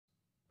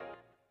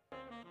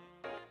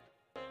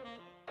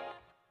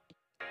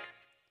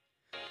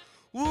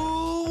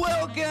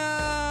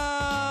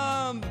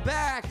Welcome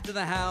back to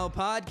the How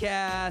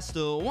Podcast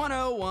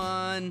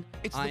 101.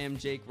 I am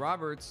Jake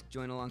Roberts,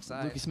 joined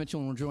alongside Lucas Mitchell,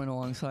 and we're joined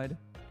alongside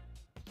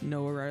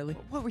Noah Riley.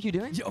 What were you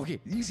doing? Okay,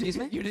 Excuse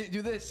me? You didn't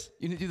do this.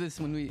 You didn't do this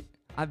when we.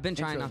 I've been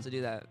trying Intro. not to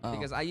do that Oh.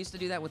 because I used to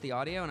do that with the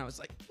audio, and I was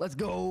like, Let's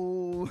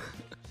go.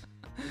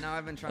 now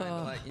I've been trying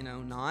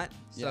to not.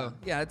 So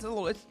yeah, it's a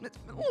little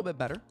bit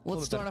better.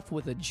 Let's start off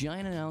with a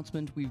giant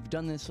announcement. We've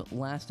done this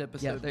last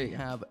episode. Yeah, there you we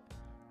go. have,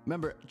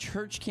 remember,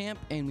 church camp,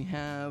 and we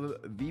have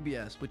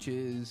VBS, which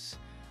is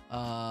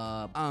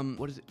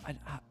what is it?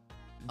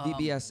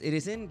 VBS. It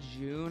is in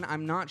June.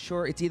 I'm not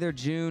sure. It's either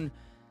June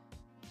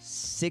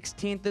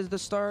 16th is the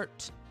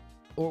start,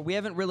 or we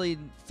haven't really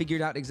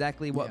figured out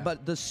exactly what. Yeah.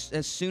 But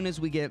as soon as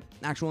we get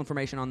actual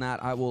information on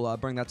that, I will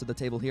bring that to the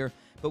table here.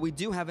 But we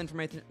do have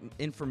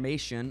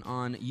information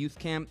on youth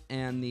camp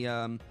and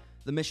the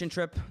mission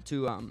trip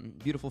to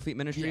Beautiful Feet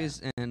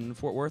Ministries in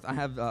Fort Worth. I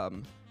have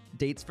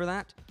dates for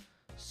that.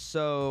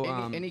 So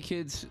any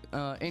kids,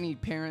 any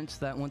parents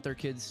that want their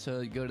kids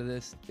to go to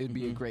this, it would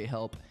be a great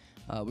help.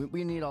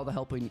 We need all the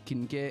help we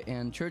can get,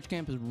 and church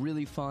camp is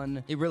really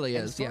fun. It really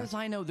is, As far yeah. as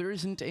I know, there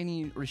isn't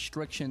any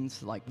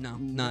restrictions, like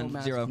none,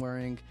 mask zero.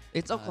 wearing.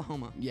 it's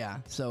Oklahoma. Yeah,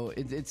 so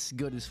it's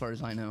good as far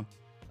as I know.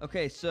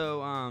 Okay,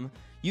 so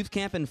youth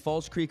camp in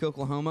Falls Creek,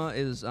 Oklahoma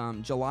is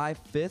July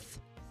 5th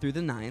through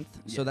the 9th.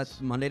 So Yes.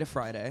 that's Monday to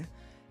Friday.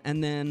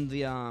 And then the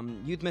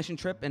youth mission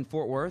trip in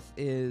Fort Worth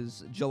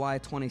is July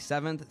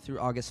 27th through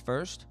August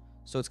 1st.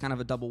 So it's kind of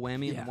a double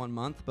whammy Yeah. in 1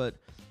 month. But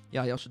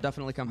yeah, y'all should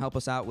definitely come help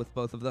us out with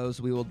both of those.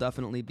 We will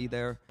definitely be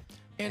there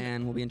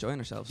and we'll be enjoying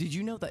ourselves. Did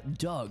you know that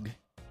Doug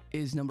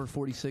is number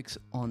 46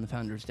 on the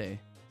Founders Day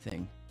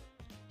thing?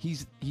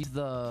 He's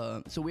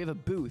the, so we have a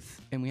booth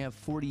and we have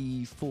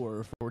 44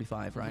 or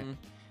 45, right?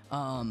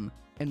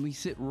 And we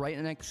sit right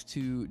next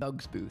to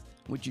Doug's booth,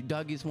 which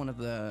Doug is one of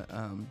the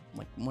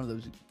like one of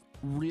those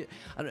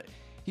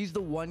he's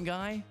the one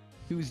guy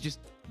who's just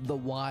the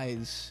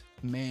wise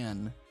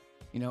man,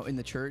 you know, in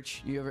the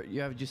church. You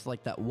have just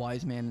like that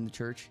wise man in the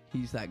church.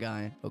 He's that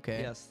guy,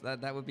 okay? Yes,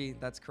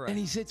 that's correct. And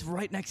he sits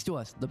right next to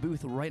us, the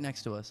booth right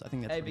next to us. I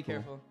think that's Hey, pretty be cool.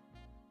 careful.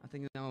 I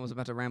think no one was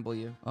about to ramble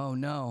you. Oh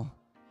no.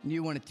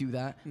 You want to do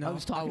that? No, I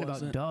was talking I about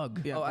wasn't.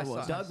 Doug. Yeah, Oh, I I saw-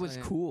 was. Doug was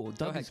yeah. cool. Go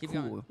Doug ahead, is keep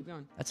cool. going. Keep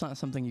going. That's not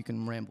something you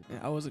can ramble.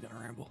 Yeah, I wasn't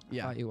gonna ramble.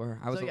 Yeah. Thought you were.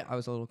 I was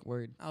a little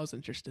worried. I was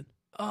interested.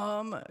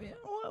 Yeah,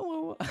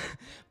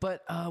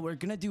 but we're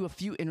gonna do a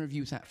few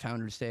interviews at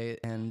Founders Day,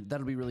 and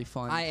that'll be really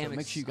fun. I So am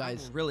make sure you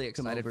guys I'm really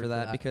come excited over for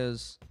that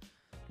because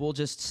we'll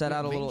just set Yeah,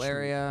 out a Main little Street.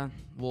 area.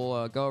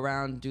 We'll go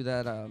around, do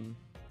that,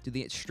 do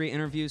the street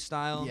interview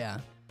style. Yeah.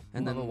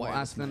 And We'll then have a we'll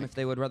wireless ask them mic. if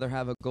they would rather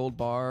have a gold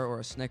bar or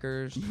a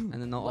Snickers, and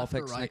then they'll all Left or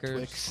pick right Snickers.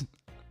 Twix.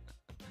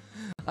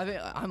 I think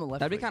I'm a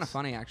left. That'd be Twix. kind of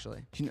funny, actually.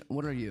 Do you know,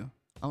 what are you?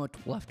 I'm a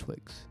left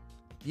Twix.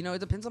 You know, it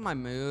depends on my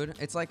mood.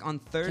 It's like on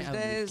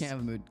Thursdays, Can't have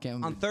a mood. Can't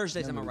have a on mood.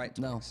 Thursdays Can't I'm have a mood. right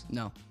Twix.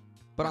 No.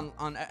 but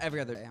on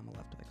every other day I'm a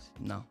left Twix.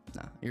 No.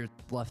 You're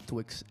left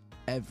Twix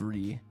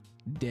every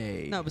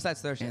day. No,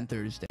 besides Thursday. And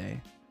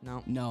Thursday.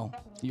 No. No,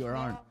 you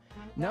aren't.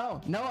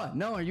 No, Noah.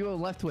 No, are you a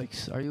left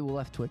Twix? Are you a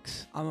left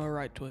Twix? I'm a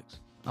right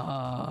Twix. We're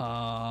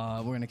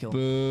gonna kill him.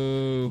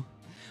 Boo.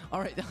 All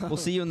right. We'll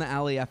see you in the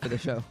alley after the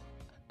show.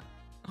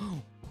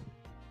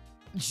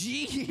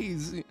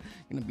 Jeez. You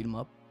gonna beat him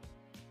up?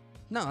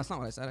 No, that's not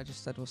what I said. I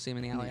just said we'll see him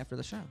in the alley after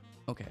the show.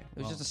 Okay. It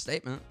was just a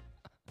statement.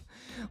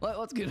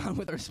 Let's get on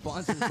with our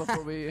sponsors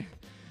before we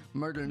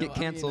murder. Get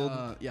canceled.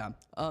 Yeah.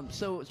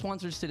 So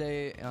sponsors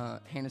today: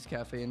 Hannah's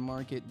Cafe and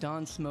Market,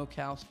 Don's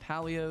Smokehouse,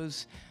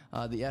 Palio's,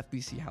 the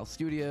FBC House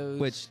Studios.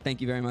 Which,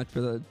 thank you very much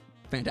for the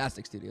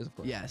fantastic studios, of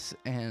course. Yes,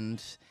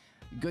 and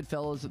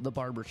Goodfellas, the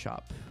barber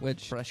shop.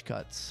 Which Fresh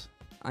cuts.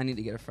 I need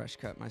to get a fresh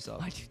cut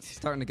myself. I do too.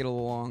 Starting to get a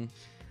little long.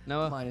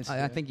 Noah, Minus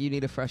I two. think you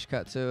need a fresh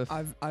cut too.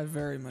 I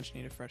very much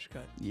need a fresh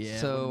cut. Yeah.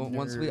 So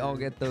once we all nerd.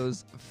 get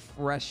those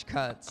fresh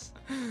cuts,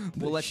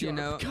 we'll let you sharp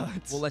know.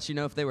 cuts. We'll let you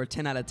know if they were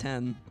 10 out of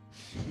 10.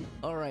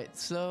 All right.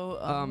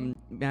 So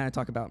May I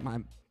talk about my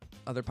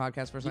other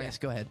podcast for a second? yes,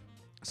 go ahead.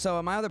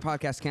 So my other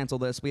podcast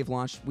canceled this.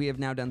 We have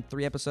now done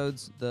 3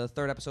 episodes. The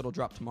 3rd episode will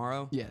drop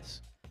tomorrow.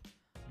 Yes.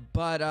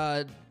 But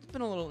it's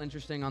been a little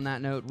interesting on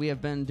that note. We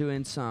have been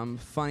doing some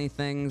funny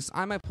things.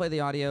 I might play the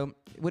audio.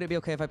 Would it be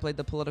okay if I played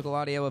the political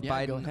audio of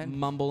Yeah, go ahead. Biden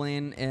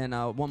mumbling and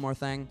one more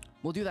thing?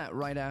 We'll do that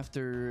right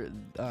after.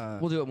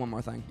 We'll do it one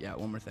more thing. Yeah,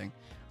 one more thing.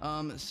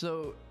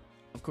 So,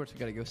 of course, we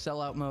got to go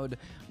sellout mode.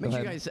 Make sure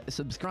you ahead. guys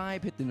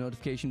subscribe, hit the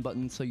notification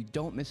button so you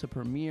don't miss a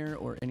premiere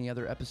or any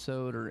other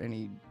episode or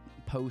any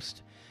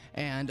post.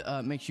 And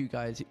make sure you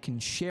guys can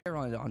share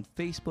on it on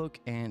Facebook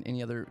and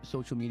any other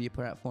social media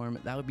platform.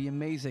 That would be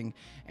amazing.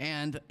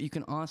 And you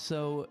can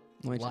also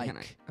Wait, like. can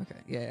I? Okay,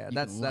 yeah, You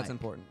that's can that's like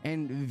important.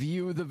 And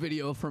view the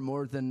video for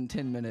more than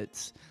 10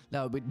 minutes.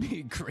 That would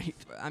be great.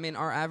 I mean,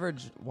 our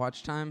average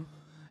watch time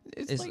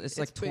is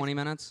like 20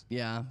 minutes.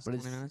 Yeah, but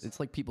 20 minutes. it's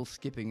like people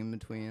skipping in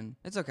between.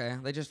 It's okay.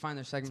 They just find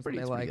their segments that pretty-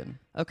 they it's like. pretty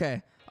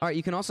Okay. All right.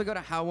 You can also go to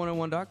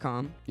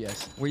how101.com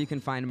Yes. where you can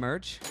find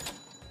merch.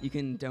 You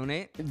can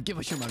donate Give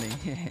us your money.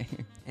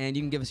 and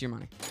you can give us your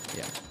money.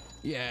 Yeah.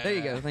 Yeah. There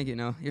you go. Thank you.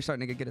 No, you're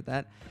starting to get good at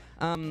that.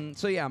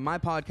 So yeah, my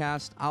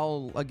podcast.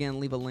 I'll again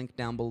leave a link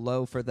down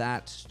below for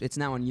that. It's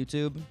now on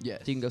YouTube.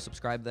 Yes. So you can go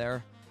subscribe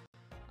there.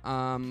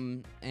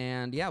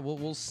 And yeah,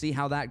 we'll see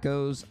how that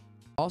goes.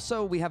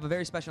 Also, we have a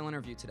very special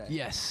interview today.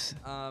 Yes.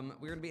 We're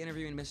going to be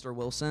interviewing Mr.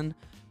 Wilson.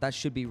 That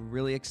should be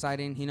really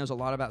exciting. He knows a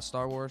lot about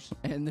Star Wars.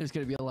 And there's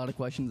going to be a lot of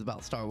questions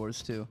about Star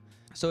Wars, too.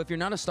 So if you're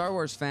not a Star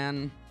Wars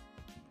fan,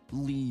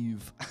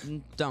 Leave.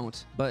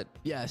 don't. But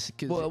Yes,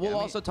 because we'll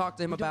also talk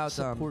to him we don't about.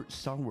 support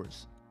Star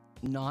Wars,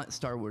 not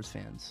Star Wars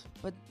fans.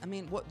 But I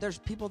mean, there's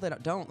people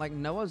that don't. Like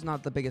Noah's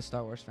not the biggest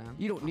Star Wars fan.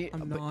 You don't need.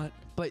 I'm but, not.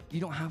 But you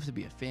don't have to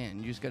be a fan.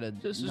 You just gotta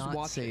Just not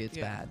watch say it, it's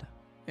yeah. bad.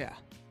 Yeah.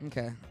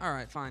 Okay. All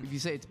right. Fine. If you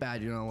say it's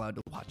bad, you're not allowed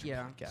to watch it.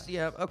 Yeah.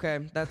 Yeah. Okay.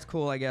 That's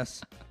cool, I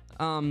guess.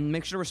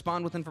 Make sure to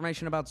respond with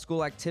information about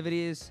school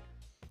activities.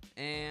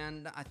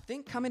 And I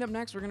think coming up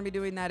next, we're going to be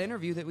doing that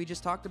interview that we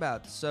just talked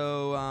about.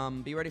 So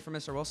be ready for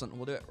Mr. Wilson.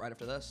 We'll do it right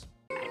after this.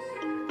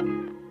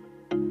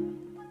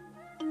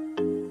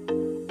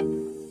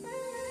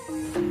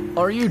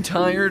 Are you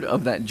tired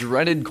of that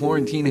dreaded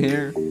quarantine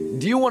hair?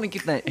 Do you want to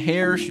get that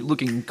hair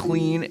looking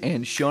clean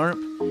and sharp,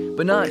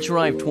 but not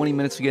drive 20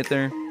 minutes to get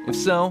there? If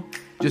so,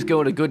 just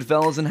go to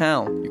Goodfellas and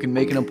Hal. You can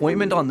make an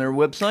appointment on their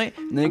website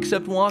and they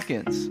accept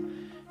walk-ins.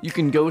 You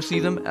can go see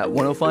them at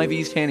 105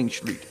 East Hanning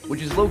Street,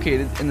 which is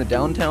located in the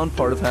downtown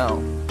part of Hal.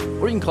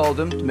 Or you can call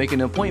them to make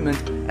an appointment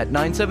at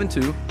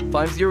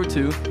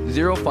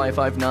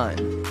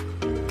 972-502-0559.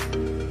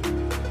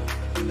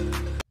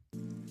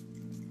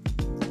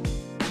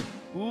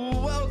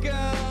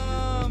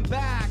 Welcome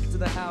back to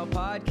the How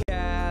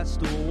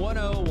Podcast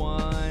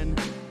 101.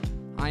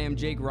 I am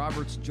Jake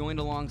Roberts, joined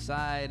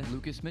alongside.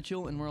 Lucas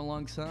Mitchell, and we're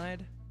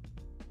alongside.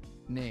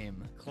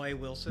 Name. Clay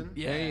Wilson.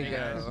 Yeah, There you Hey, go.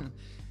 guys.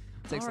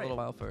 Takes All a little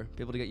right. while for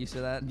people to get used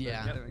to that. but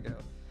Yeah. There we go.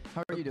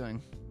 How are you doing?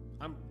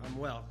 I'm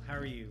well. How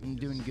are you? I'm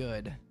doing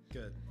good.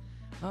 Good.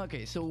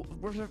 Okay, so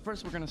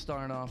first we're going to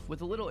start off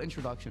with a little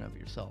introduction of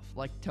yourself.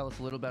 Like, tell us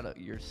a little about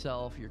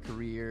yourself, your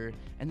career,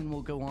 and then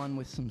we'll go on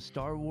with some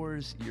Star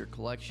Wars, your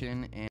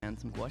collection, and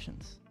some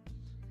questions.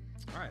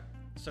 All right.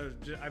 So,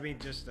 just you want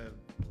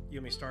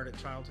me to start at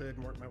childhood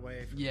and work my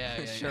way?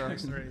 Yeah, Sure.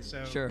 Next 30.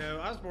 So, Sure. no,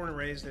 I was born and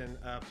raised in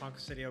Ponca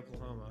City,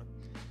 Oklahoma,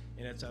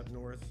 and it's up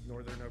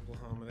northern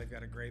Oklahoma. They've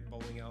got a great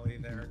bowling alley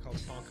there called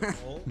Ponca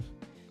Bowl,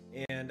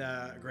 and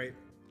a great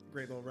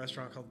little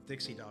restaurant called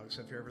Dixie Dog.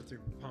 So if you're ever through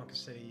Ponca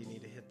City, you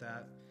need to hit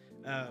that.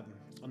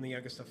 I'm the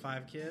youngest of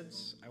 5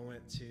 kids. I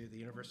went to the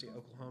University of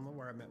Oklahoma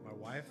where I met my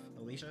wife,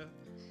 Alicia,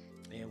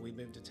 and we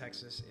moved to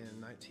Texas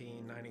in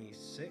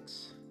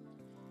 1996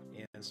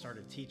 and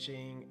started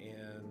teaching,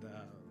 and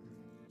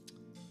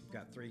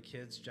got 3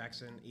 kids,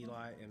 Jackson,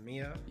 Eli, and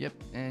Mia. Yep,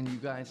 and you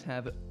guys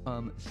have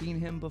seen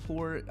him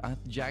before.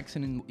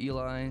 Jackson and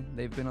Eli,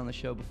 they've been on the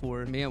show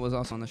before. Mia was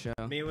also on the show.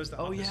 Mia was the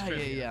Oh, office yeah.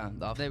 trivia.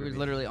 The office They were trivia.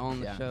 literally on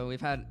the Yeah. show. We've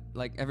had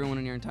like everyone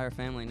in your entire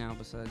family now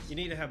besides. You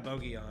need to have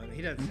Bogey on.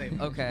 He doesn't say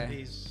much, Okay. but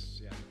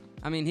he's, yeah.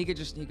 I mean, he could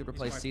he's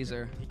replace quite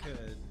Caesar. good. He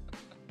could.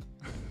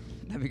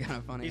 That'd be kind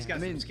of funny. He's got I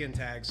mean- some skin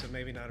tags, so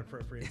maybe not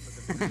appropriate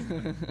for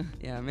the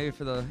Yeah, maybe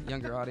for the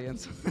younger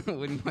audience, it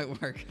wouldn't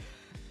quite work.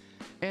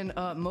 And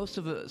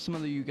some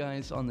of you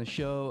guys on the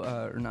show,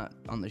 or not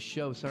on the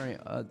show, sorry,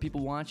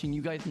 people watching,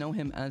 you guys know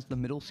him as the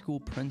middle school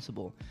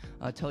principal.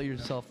 Tell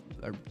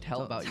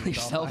about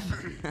yourself.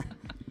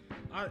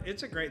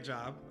 It's a great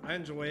job. I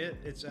enjoy it.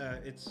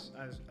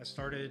 I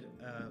started.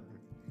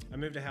 I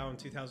moved to Howell in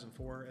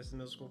 2004 as the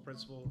middle school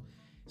principal,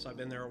 so I've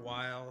been there a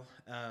while.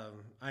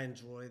 I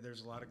enjoy.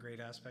 There's a lot of great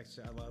aspects.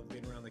 I love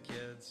being around the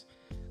kids.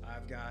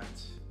 I've got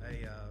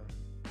a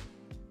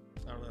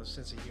I don't know,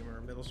 sense of humor,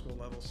 middle school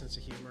level sense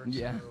of humor.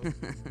 Yeah. So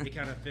it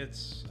kind of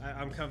fits.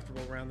 I'm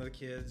comfortable around the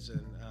kids,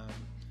 and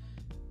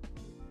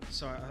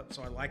so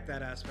I like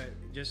that aspect.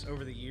 Just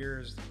over the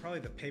years, probably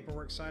the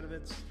paperwork side of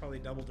it's probably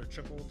doubled or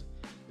tripled.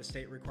 The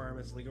state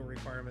requirements, legal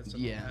requirements,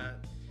 and Yeah. that.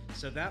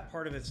 So that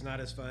part of it's not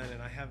as fun,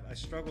 and I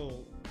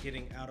struggle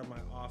getting out of my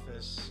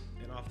office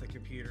and off the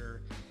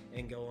computer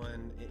and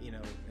going,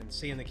 and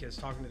seeing the kids,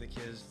 talking to the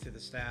kids, to the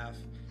staff.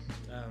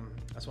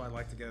 That's why I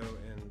like to go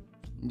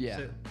and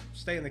Yeah.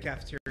 stay in the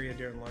cafeteria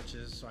during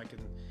lunches, so I can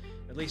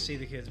at least see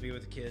the kids, be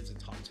with the kids, and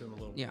talk to them a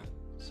little Yeah. bit.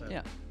 So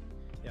Yeah.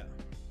 yeah.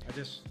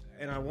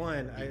 I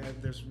won.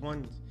 There's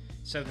one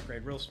 7th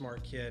grade, real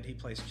smart kid. He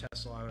plays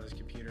chess a lot on his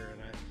computer,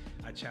 and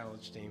I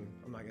challenged him.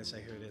 I'm not gonna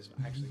say who it is,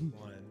 but I actually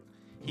won.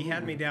 He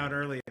had me down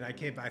early, and I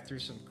came back through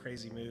some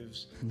crazy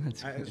moves.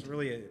 It was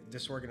really a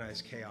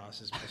disorganized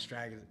chaos is my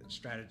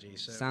strategy.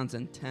 So Sounds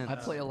intense. I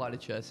play a lot of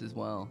chess as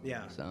well.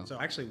 yeah. So,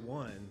 I actually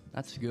won.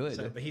 that's good.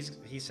 So, but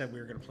he said we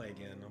were gonna play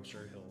again. I'm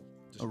sure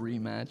A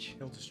rematch.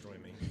 he'll destroy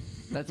me.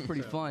 That's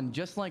pretty So- fun.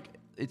 Just like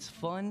it's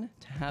fun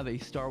to have a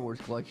Star Wars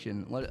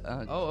collection. Oh,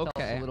 tell us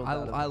okay. a little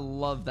about it. I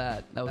love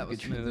that. That was a good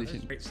smooth.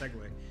 transition. Great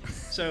segue.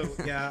 So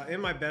yeah, in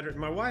my bedroom,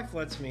 my wife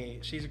lets me.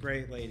 She's a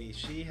great lady.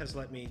 She has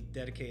let me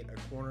dedicate a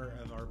corner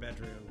of our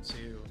bedroom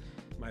to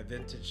my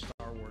vintage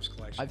Star Wars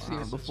collection. I've seen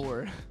it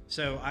before.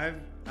 So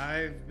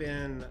I've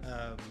been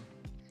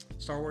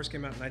Star Wars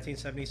came out in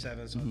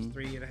 1977, so I was Mhm.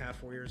 3.5,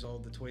 4 years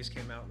old. The toys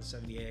came out in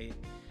 '78,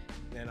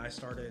 and I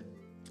started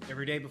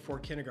every day before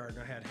kindergarten.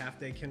 I had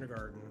half-day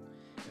kindergarten,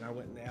 and I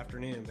went in the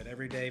afternoon. But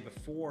every day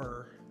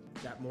before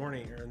that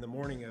morning, or in the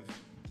morning of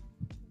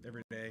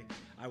every day,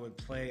 I would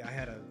play. I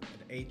had an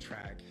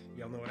 8-track.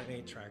 Y'all know what an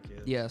 8-track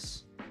is?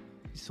 Yes.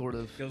 Sort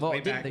of. Goes Well, way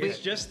did back. they- It was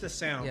just the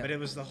sound, Yeah. but it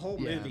was the whole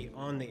Yeah. movie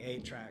on the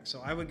 8-track.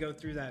 So I would go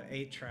through that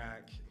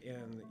 8-track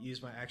and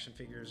use my action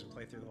figures and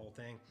play through the whole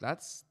thing.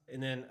 That's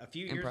And then a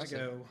few years Impressive.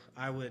 ago,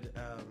 I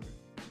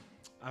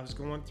was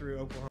going through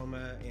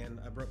Oklahoma, and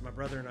my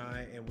brother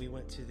and we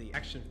went to the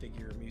action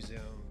figure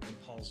museum in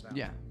Pauls Valley.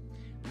 Yeah.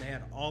 And they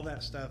had all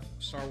that stuff,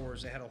 Star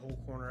Wars. They had a whole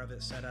corner of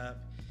it set up,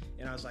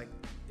 and I was like,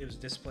 it was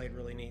displayed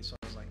really neat. So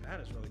I was like, that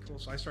is really cool.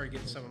 So I started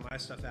getting some of my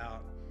stuff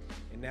out,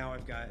 and now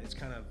it's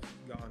kind of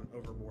gone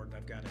overboard. And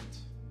I've got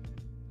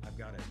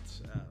it.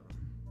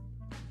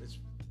 It's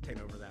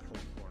taken over that whole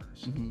corner.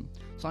 So Mhm.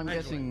 So I'm I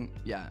enjoy guessing,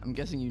 I'm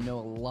guessing you know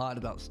a lot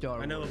about Star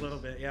Wars. I know a little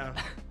bit, yeah,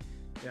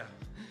 yeah,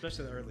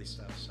 especially the early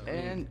stuff. So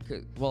And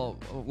well.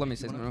 Let me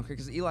say something real quick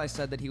because Eli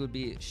said that he would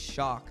be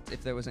shocked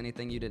if there was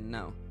anything you didn't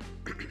know.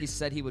 He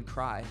said he would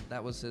cry.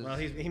 That was his. well,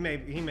 he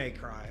may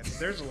cry.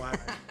 There's a lot.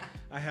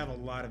 I have a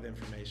lot of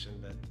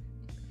information,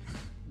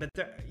 but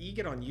you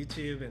get on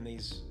YouTube and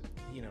these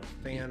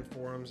fan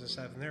forums and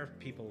stuff, and there are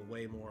people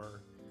way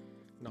more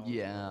knowledgeable.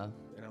 Yeah.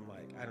 And I'm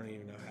like, I don't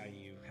even know how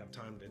you have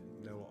time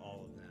to know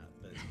all of that,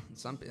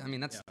 but I mean,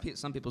 that's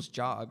some people's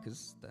job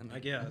because. I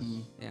guess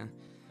Yeah.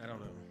 I don't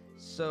know.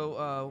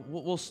 So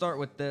we'll start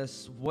with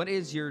this. What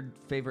is your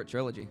favorite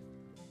trilogy?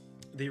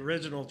 The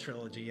original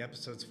trilogy,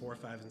 episodes 4,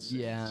 5, and 6.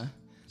 Yeah.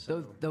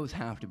 So Those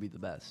have to be the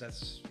best.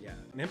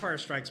 And Empire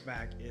Strikes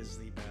Back is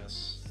the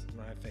best,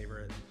 my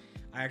favorite.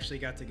 I actually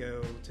got to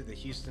go to the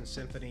Houston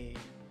Symphony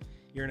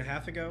a year and a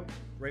half ago,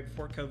 right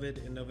before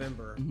COVID in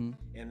November, Mhm.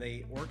 and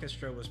the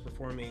orchestra was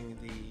performing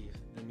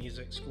the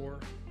music score.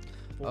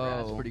 For Oh, it.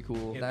 that's pretty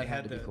cool. And That they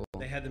had to be cool.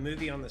 They had the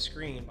movie on the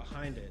screen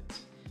behind it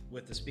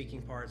with the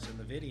speaking parts and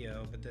the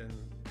video, but then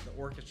the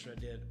orchestra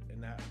did,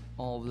 and that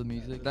All of the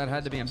music. That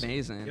had to be was awesome.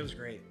 amazing. It was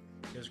great.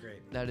 It was great.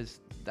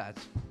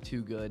 That's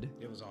too good.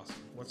 It was awesome.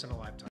 Once in a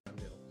lifetime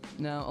deal.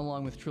 Now,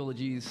 along with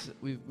trilogies,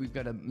 we've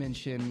got to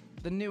mention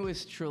the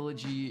newest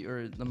trilogy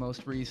or the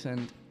most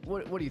recent.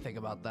 What do you think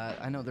about that?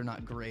 I know they're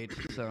not great,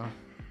 so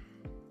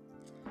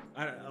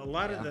A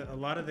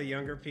lot of the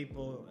younger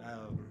people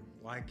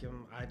like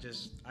him.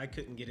 I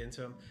couldn't get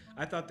into him.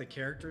 I thought the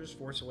characters,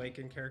 Force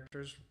Awaken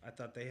characters, I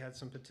thought they had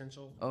some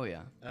potential. oh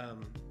yeah,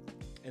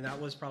 And that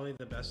was probably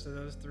the best of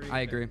those three.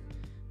 I agree.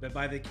 But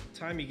by the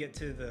time you get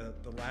to the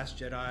Last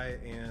Jedi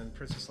and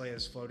Princess Leia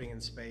is floating in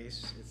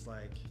space, it's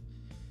like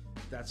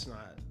that's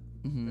not.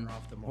 They're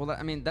off the mark. Well,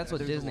 I mean, that's what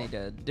There's a Disney lot.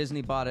 did.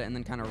 Disney bought it and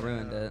then kind of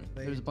ruined it.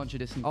 there's a bunch of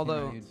Disney.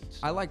 Although made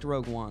I liked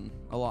Rogue One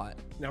a lot.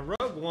 Now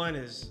Rogue One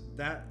is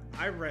that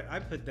I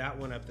put that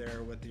one up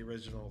there with the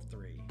original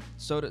 3.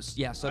 So do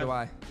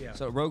I. Yeah.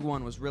 So Rogue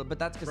One was real, but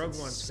that's because Rogue it's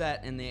One's-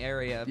 set in the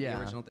area of Yeah.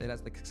 the original. It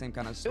has the same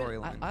kind of It-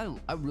 storyline.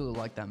 I really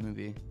liked that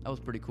movie. That was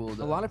pretty cool.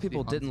 A lot of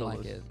people Han didn't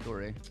like Solo's it.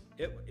 Story.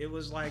 It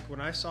was like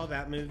when I saw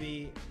that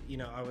movie,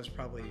 I was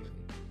probably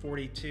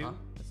 42. Huh?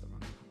 That's the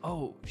wrong-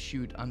 Oh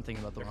shoot, I'm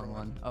thinking about the wrong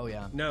Different one. Oh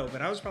yeah. No,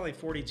 but I was probably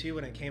 42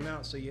 when it came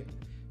out. So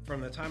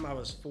from the time I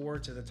was 4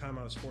 to the time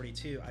I was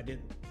 42, I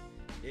didn't.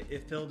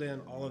 It filled in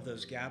all of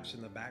those gaps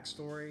in the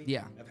backstory.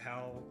 Yeah. Of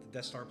how the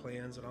Death Star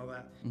plans and all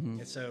that. Mhm.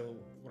 And so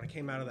when I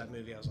came out of that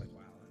movie, I was like, wow,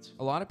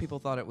 A lot of people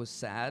thought it was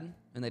sad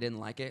and they didn't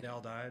like it. they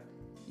all died.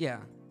 Yeah,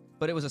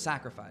 but it was a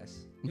sacrifice.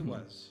 It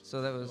was.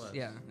 So that was, It was.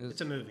 yeah. It was,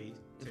 It's a movie.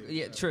 Too,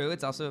 yeah, so- true.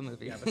 It's also a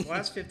movie. Yeah, but the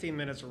last 15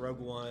 minutes of Rogue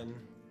One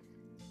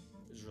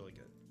is really good.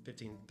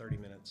 15-30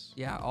 minutes.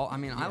 Yeah, I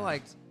mean, I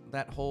liked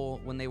that whole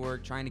when they were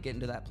trying to get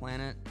into that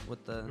planet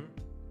with the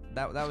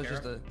that was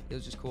just Scarif? it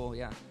was just cool.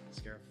 Yeah.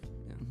 Scarif.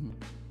 Mhm.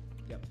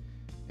 Yep.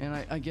 And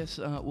I guess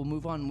we'll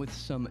move on with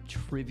some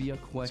trivia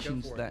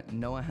questions for it. that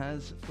Noah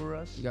has for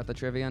us. You got the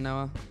trivia,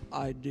 Noah?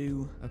 I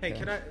do. Hey,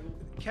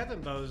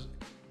 Kevin Bowes,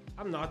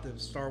 I'm not the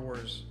Star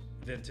Wars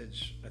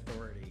vintage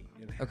authority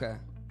in house. Okay.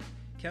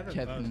 Kevin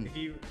Kevin-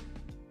 Bowes,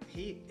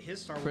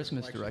 his Star Wars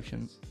Christmas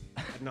collection direction.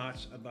 is a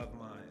notch above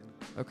mine.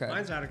 Okay.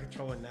 Mine's out of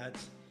control and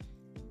nuts.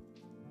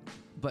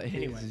 But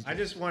his Anyway, is I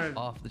just wanted to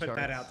off the put that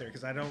charts. out there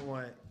because I don't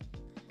want.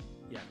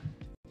 Yeah,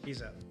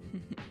 he's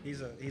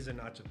a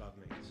notch above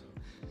me.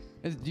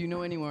 So Do you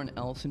know anyone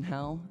else in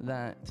Hal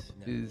that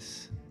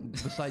is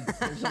besides?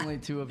 There's only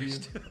two of you.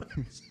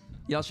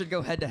 Y'all should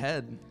go head to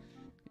head.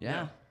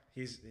 Yeah,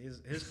 his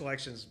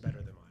collection's better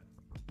than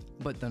mine.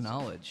 but the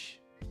knowledge,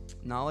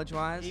 Knowledge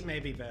wise, He may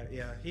be better.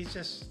 Yeah, he's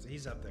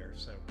up there.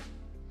 So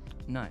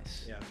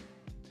nice. yeah.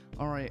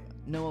 All right,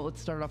 Noah.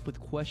 Let's start off with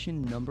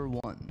question number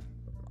 1.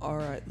 All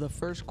right, the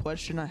first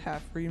question I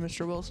have for you,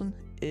 Mr. Wilson,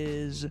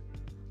 is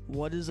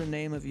what is the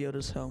name of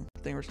Yoda's home? I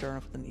think we're starting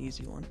off with an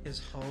easy one. His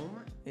home,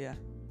 Yeah.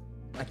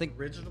 I think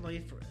originally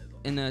for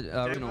in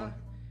the original.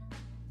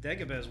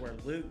 Dagobah is where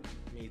Luke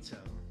meets him,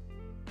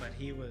 but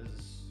he was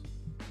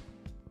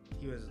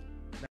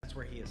that's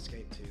where he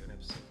escaped to in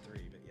episode 3.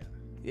 But yeah,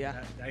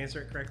 Yeah, Did I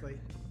answer it correctly?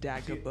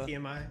 Dagobah.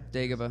 TMI?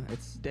 Dagobah.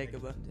 It's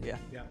Dagobah. Yeah,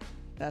 Yeah.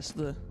 that's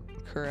the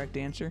correct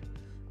answer.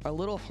 A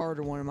little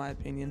harder one in my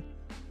opinion.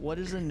 What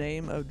is the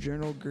name of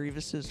General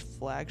Grievous's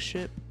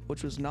flagship,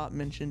 which was not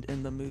mentioned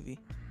in the movie?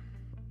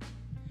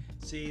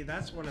 See,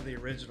 that's one of the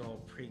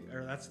original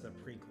that's the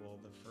prequel.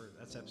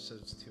 That's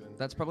episodes 2 and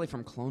that's probably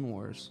from Clone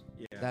Wars.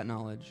 Yeah. That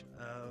knowledge.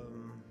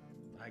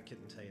 I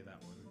couldn't tell you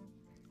that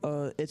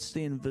one. It's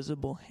the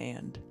Invisible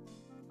Hand.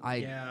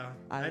 Yeah,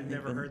 I I've didn't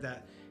never even- heard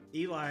that.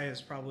 Eli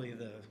is probably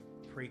the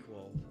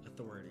prequel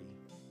authority.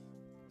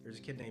 There's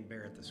a kid named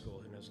Bear at the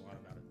school who knows a lot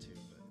about it too.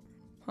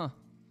 But Huh.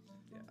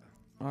 yeah,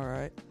 All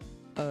right.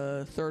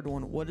 Third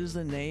one. What is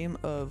the name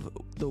of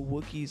the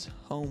Wookiees'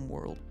 home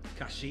world?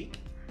 Kashyyyk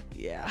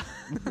Yeah.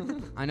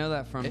 I know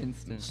that from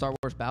Instant. Star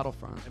Wars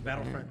Battlefront. and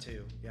Battlefront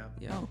 2. Yeah,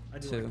 Yeah. Oh. I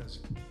do two. like those.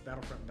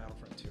 Battlefront and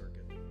Battlefront 2 are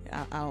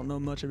good. I don't know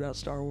much about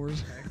Star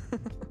Wars.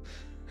 Okay.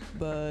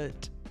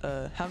 But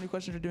how many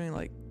questions are we doing?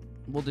 Like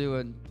We'll do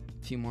a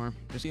few more.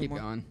 Just Few keep more?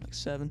 going.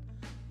 7.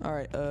 All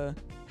right.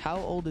 How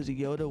old is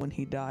Yoda when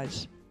he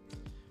dies?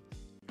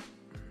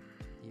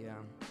 Yeah.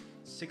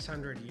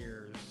 600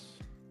 years.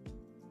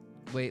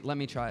 Wait, let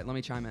me try. Let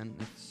me chime in.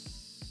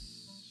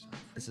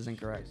 This is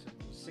incorrect.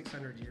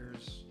 600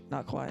 years.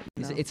 Not quite.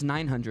 No. It's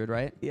 900,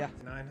 right? Yeah.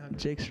 900.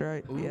 Jake's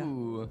right. Yeah.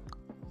 Ooh.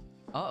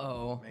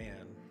 Uh-oh.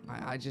 Man.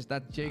 I just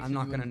that Jake's I'm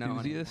not a gonna know.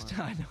 enthusiast.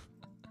 anymore.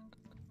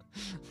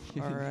 I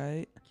know. All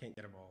right. Can't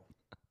get them all.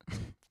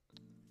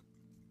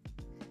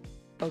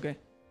 Okay.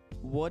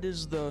 What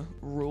is the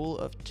rule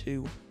of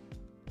 2?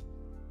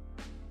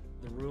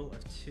 The rule of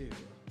 2.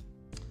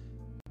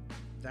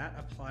 That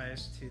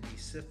applies to the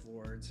Sith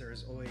Lords.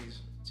 There's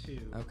always 2.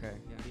 Okay.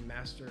 The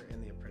Master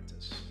and the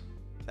Apprentice.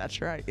 That's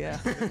right. Yeah.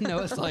 No,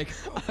 it's like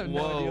I have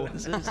no idea whoa. what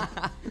this is.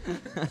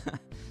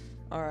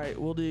 All right.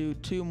 We'll do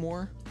 2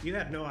 more. You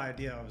had no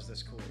idea I was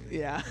this cool.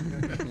 Yeah.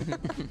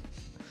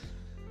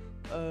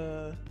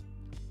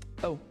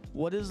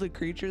 What is the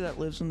creature that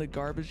lives in the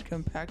garbage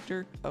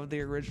compactor of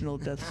the original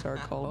Death Star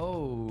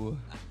called?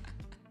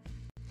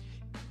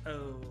 Oh.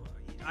 Oh,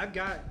 I've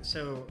got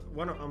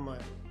one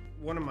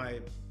of my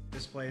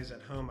displays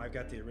at home. I've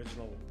got the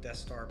original Death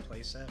Star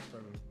playset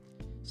from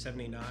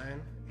 '79,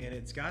 and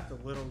it's got the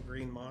little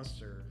green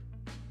monster,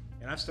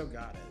 and I've still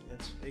got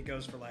it. It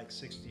goes for like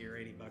 $60 or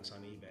 $80 on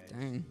eBay.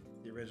 Dang.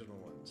 The original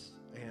ones,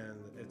 and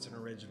it's an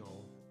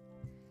original.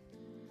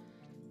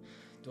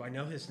 Do I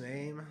know his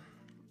name?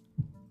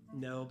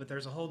 No, but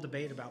there's a whole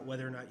debate about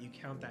whether or not you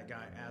count that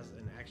guy as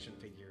an action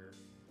figure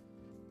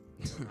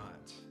or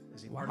not.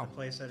 Is he part of the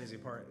playset? Is he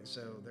part?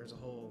 So there's a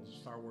whole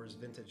Star Wars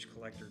vintage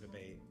collector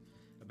debate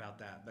about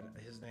that. But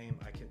his name,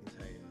 I couldn't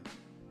tell you.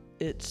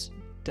 It's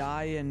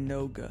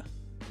Dianoga.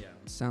 Yeah,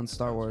 Sounds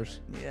Star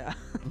Wars. Yeah.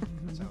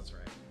 that sounds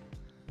right.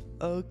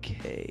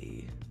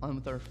 Okay. On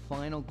with our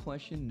final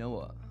question,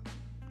 Noah.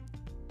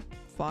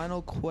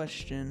 Final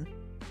question.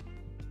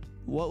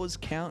 What was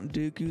Count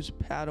Dooku's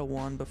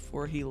Padawan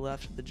before he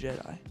left the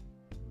Jedi?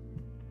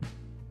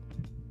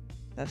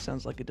 That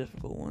sounds like a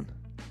difficult one.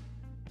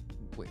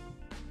 Wait.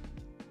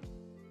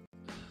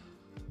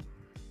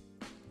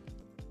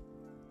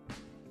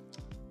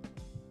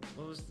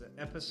 What was the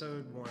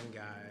episode 1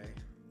 guy?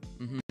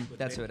 With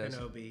That's who Big it is.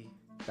 Kenobi?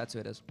 That's who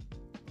it is.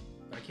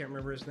 I can't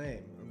remember his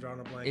name. I'm drawing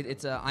a blank.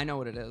 It's I know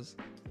what it is.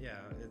 Yeah,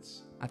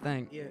 it's I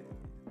think.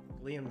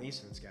 Liam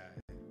Neeson's guy,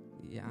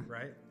 Yeah.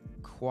 right?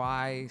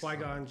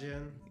 Qui-Gon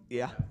Jinn.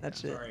 Yeah,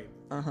 that's it. Sorry.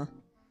 Uh-huh.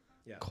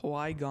 Yeah.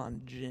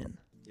 Qui-Gon Jinn.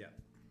 Yeah.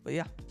 But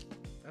yeah.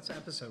 That's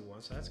episode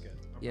 1, so that's good.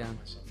 I'm Yeah. proud of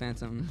myself.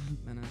 Phantom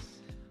Menace.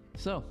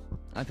 So,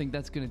 I think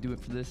that's going to do it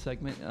for this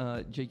segment.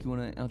 Jake, you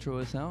want to outro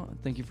us out?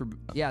 Thank you for...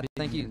 Yeah.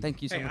 Thank you. here.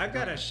 Thank you so Hey, much. I've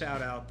got a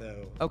shout out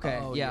though. Okay.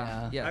 Oh, yeah.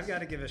 yeah. Yes. I've got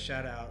to give a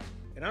shout out,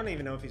 and I don't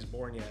even know if he's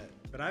born yet,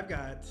 but I've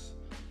got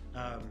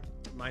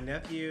my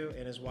nephew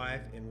and his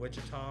wife in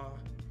Wichita.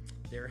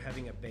 They're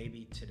having a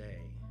baby today,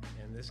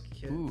 and this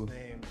kid's Ooh.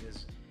 name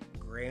is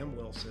Graham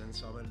Wilson.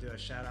 So I'm going to do a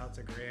shout out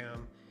to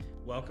Graham.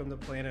 Welcome to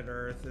planet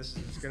Earth. This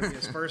is going to be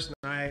his first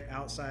night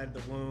outside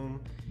the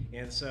womb,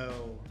 and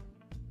so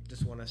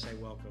just want to say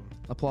welcome.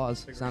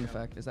 Applause. Figure Sound it out.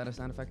 effect. Is that a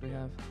sound effect we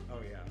have? Oh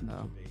yeah.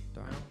 Oh, should be.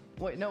 darn.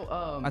 No? Wait,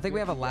 no. I think we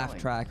have a keep laugh going.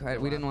 track. Right?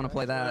 We didn't want to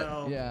play that.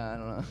 Well, Yeah, I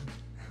don't know.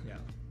 Yeah.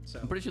 So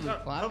I'm pretty sure they're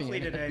clapping Hopefully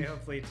in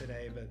it.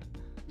 today, but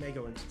may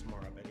go into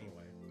tomorrow. But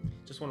anyway,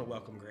 just want to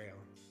welcome Graham.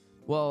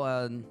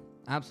 Well,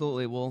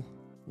 absolutely. We'll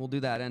do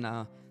that.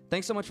 And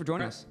thanks so much for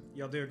joining us.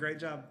 Y'all do a great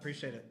job.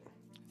 Appreciate it.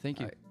 Thank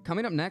you. All right,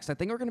 coming up next, I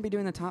think we're going to be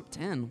doing the top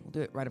 10. We'll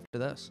do it right after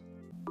this.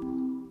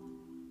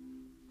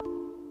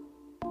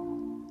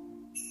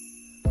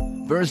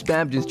 First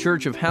Baptist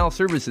Church of Howell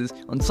services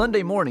on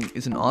Sunday morning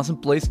is an awesome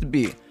place to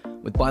be,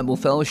 with Bible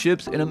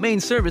fellowships and a main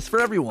service for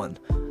everyone.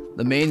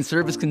 The main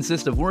service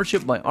consists of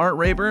worship by Art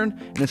Rayburn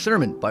and a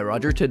sermon by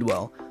Roger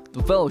Tidwell.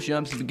 The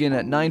fellowships begin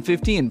at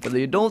 9:15 for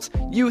the adults,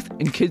 youth,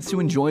 and kids to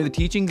enjoy the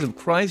teachings of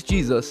Christ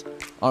Jesus,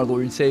 our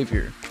Lord and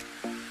Savior.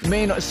 The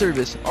main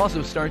service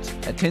also starts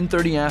at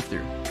 10:30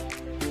 after.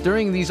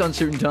 During these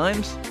uncertain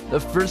times, the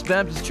First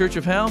Baptist Church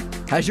of Howell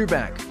has your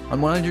back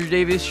on 100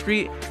 Davis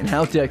Street in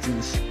Howell,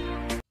 Texas.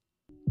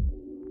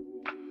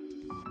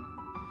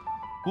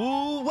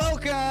 Ooh,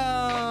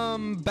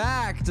 welcome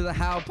back to the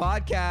How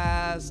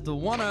Podcast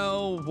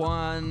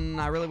 101.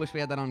 I really wish we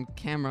had that on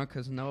camera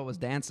because Noah was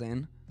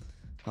dancing.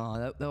 Oh,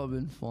 that would have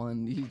been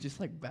fun. He's just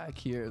like back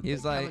here.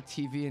 He's have a like-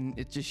 TV and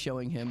it's just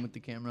showing him with the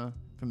camera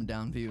from a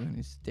down view and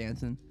he's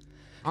dancing.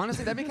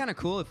 Honestly, that'd be kind of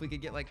cool if we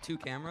could get like 2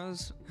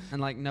 cameras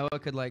and like Noah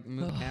could like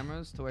move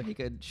cameras to where he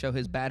could show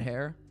his bad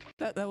hair.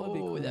 That would be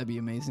Oh, cool. that'd be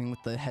amazing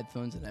with the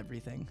headphones and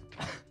everything.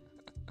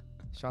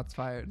 Shots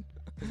fired.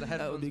 'Cause the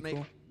That would headphones be make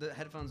cool. the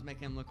headphones make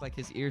him look like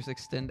his ears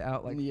extend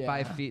out like Yeah.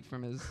 5 feet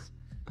from his.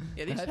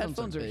 Yeah, these headphones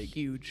headphones are are big.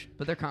 huge.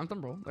 But they're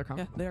comfortable. They're Yeah,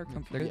 comfortable. they are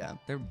comfortable. Yeah.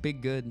 They're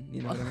big good.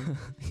 You know what I mean?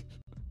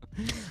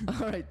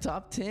 All right,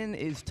 top 10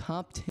 is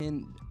top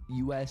 10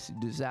 U.S.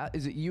 disaster.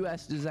 Is it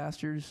U.S.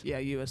 disasters? Yeah,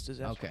 U.S.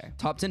 disaster. Okay.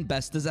 Top 10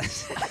 best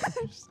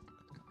disasters.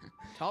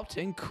 Top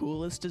 10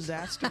 coolest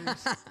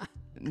disasters.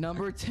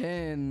 Number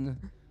 10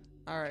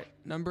 All right,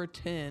 number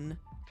 10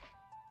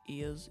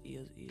 is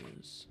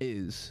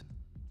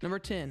number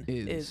 10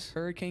 Is. is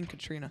Hurricane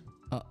Katrina.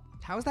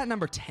 How is that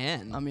number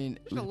 10? I mean,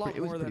 There's a lot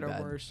more that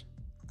are worse.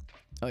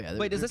 Oh yeah.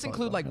 Wait, does they're this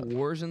include probably like fucked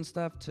wars and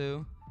stuff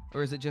too?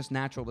 Or is it just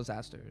natural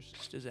disasters?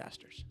 Just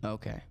disasters. up.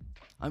 Okay.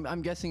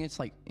 I'm guessing it's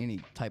like any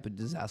type of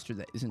disaster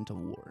that isn't a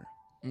war.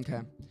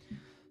 Okay.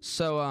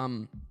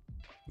 So,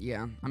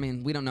 yeah, I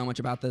mean, we don't know much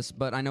about this,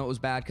 but I know it was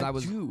bad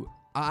because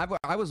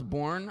I was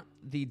born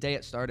the day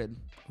it started.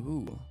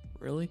 Ooh,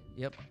 Really?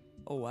 Yep.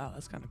 Oh wow,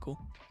 that's kind of cool.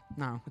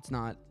 No, it's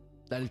not.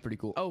 that is pretty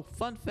cool. Oh,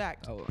 fun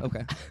fact. Oh,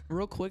 okay.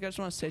 Real quick, I just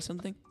want to say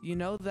something. You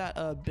know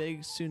that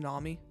big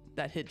tsunami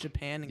that hit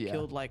Japan and Yeah.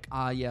 killed like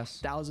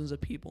Yes. thousands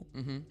of people?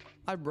 Mm-hmm.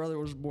 My brother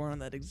was born on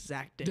that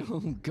exact day. Oh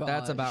god.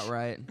 That's about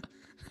right.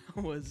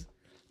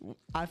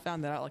 I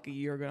found that out like a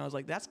year ago and I was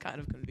like, that's kind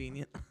of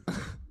convenient.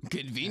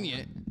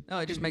 convenient. No,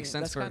 it just makes Yeah,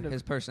 sense that's for kind of-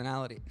 his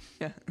personality.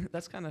 Yeah,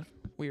 that's kind of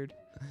weird.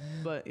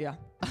 But yeah.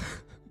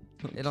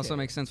 It also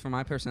makes sense for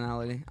my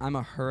personality. I'm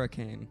a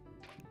hurricane.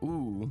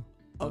 Ooh.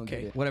 Don't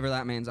Okay. get it. Whatever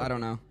that means, I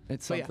don't know.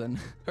 It's But yeah. something.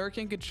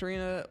 Hurricane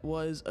Katrina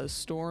was a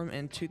storm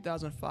in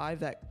 2005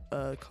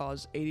 that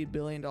caused $80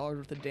 billion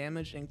worth of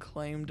damage and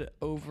claimed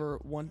over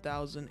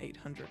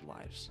 1,800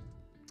 lives.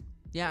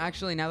 Yeah,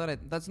 actually, now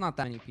that that's not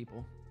that many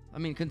people. I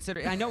mean,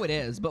 I know it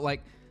is, but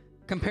like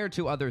compared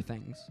to other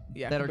things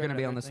Yeah, that are compared going to to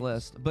be on other this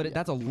things. list, but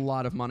that's a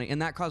lot of money,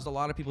 and that caused a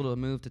lot of people to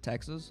move to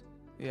Texas.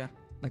 Yeah.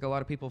 Like a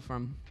lot of people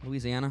from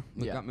Louisiana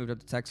Yeah. got moved up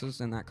to Texas,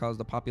 and that caused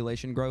the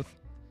population growth,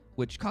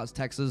 which caused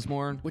Texas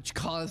more. Which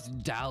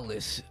caused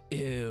Dallas.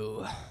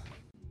 Ew.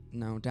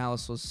 No,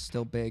 Dallas was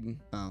still big.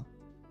 Oh.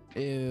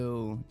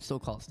 Ew. Still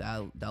calls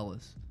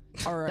Dallas.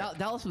 All right.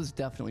 Dallas was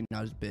definitely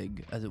not as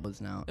big as it was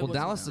now. It Well, wasn't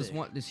Dallas that is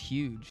big.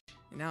 huge.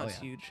 Now Oh, it's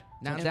yeah. huge.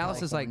 Now in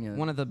Dallas is like California.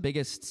 one of the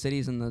biggest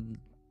cities in the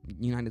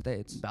United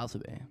States.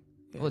 Balsabay.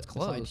 Well, it's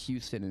Besides close.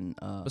 Houston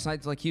and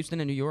Besides like Houston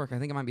and New York, I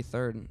think it might be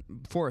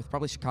fourth.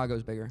 Probably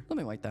Chicago's bigger.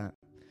 something like that.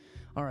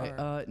 All right.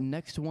 All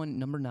Next one,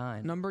 number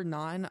 9. Number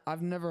 9,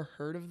 I've never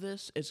heard of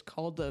this. It's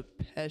called the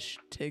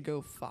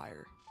Peshtigo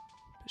Fire.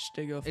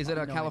 Peshtigo Is it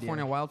Fire. a no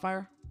California idea.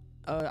 wildfire?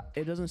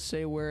 It doesn't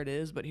say where it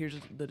is, but here's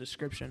the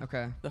description.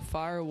 Okay. The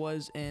fire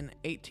was in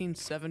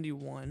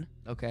 1871.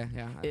 Okay.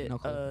 Yeah. I have It no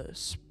clue.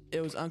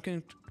 it was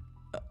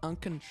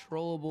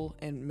uncontrollable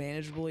and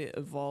manageably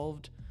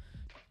evolved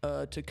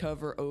to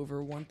cover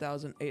over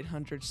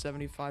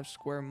 1,875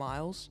 square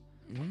miles.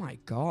 Oh my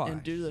god.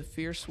 And due to the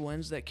fierce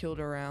winds that killed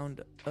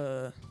around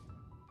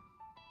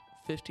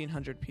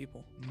 1,500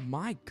 people.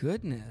 My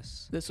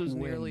goodness. This was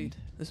nearly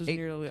Wind.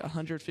 nearly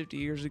 150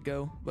 years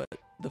ago, but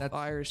the That's-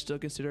 fire is still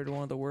considered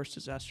one of the worst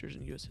disasters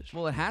in U.S. history.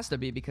 Well, it has to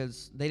be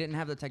because they didn't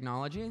have the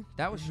technology.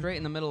 That was straight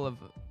in the middle of.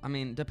 I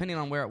mean, depending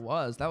on where it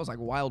was, that was like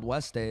Wild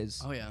West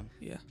days. Oh yeah.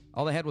 Yeah.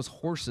 All they had was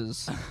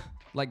horses.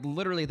 Like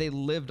literally, they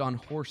lived on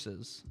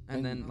horses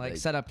and then like they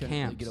set up couldn't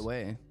really camps. Get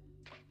away.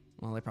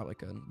 Well, they probably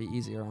could. Be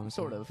easier,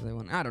 honestly. Sort of. if they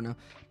wouldn't. I don't know,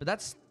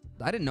 but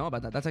I didn't know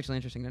about that. That's actually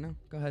interesting to know.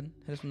 Go ahead,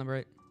 hit us with number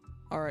 8.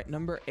 All right,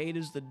 number 8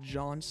 is the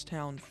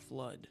Johnstown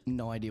flood.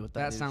 No idea what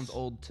That is. sounds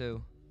old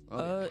too.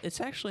 It's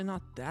actually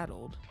not that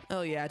old.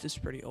 Oh yeah, it's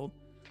just pretty old.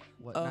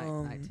 What,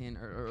 19 19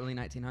 or early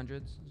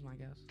 1900s is my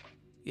guess.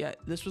 Yeah,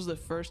 this was the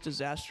first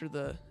disaster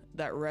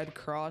that Red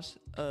Cross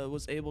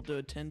was able to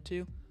attend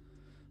to.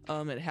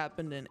 It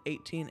happened in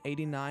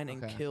 1889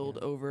 and Okay, killed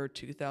over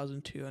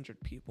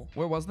 2,200 people.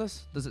 Where was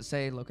this? Does it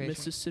say location?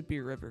 Mississippi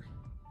River.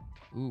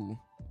 Ooh,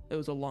 It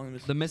was along the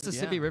the Mississippi.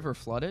 Mississippi Yeah. River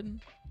flooded.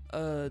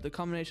 The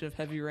combination of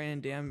heavy rain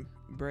and dam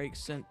breaks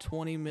sent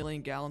 20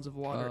 million gallons of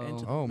water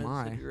into the Oh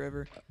my. Mississippi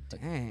River,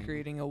 Dang.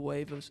 creating a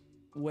wave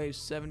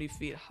 70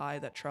 feet high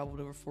that traveled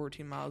over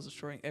 14 miles,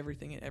 destroying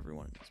everything and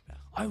everyone in its path.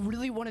 I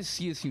really want to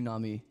see a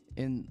tsunami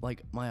in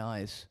like my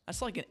eyes.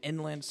 That's like an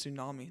inland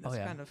tsunami. That's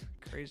yeah. kind of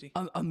crazy.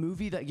 A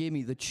movie that gave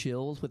me the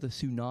chills with a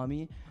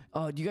tsunami.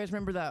 Do you guys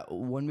remember that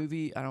one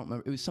movie? I don't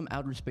remember. It was some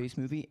outer space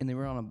movie, and they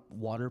were on a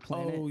water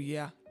planet. Oh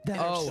yeah, That-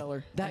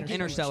 Interstellar. that gave-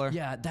 Interstellar.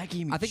 Yeah, that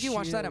gave me. I think you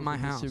watched that at chills my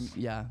with the house.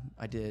 yeah,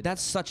 I did.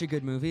 That's such a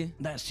good movie.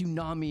 that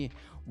tsunami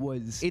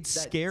was. It's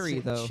that scary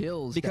sent though,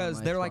 chills down because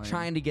my they're like spine.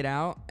 trying to get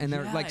out and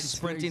they're Yeah, like it's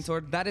sprinting very-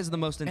 toward. That is the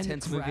most And the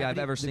intense movie I've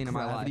gravity- ever seen in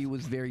my The gravity life.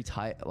 was very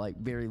tight, like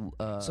very.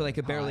 So they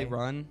could barely high.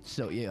 run.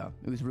 So yeah,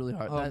 it was really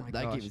hard. Oh that my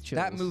that gosh. gave it chills.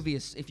 That movie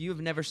is. If you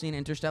have never seen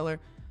Interstellar,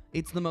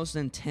 it's the most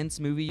intense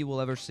movie you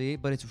will ever see,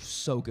 but it's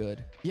so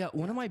good. Yeah,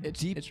 one of my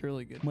It's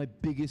really good. my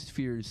biggest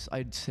fears,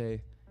 I'd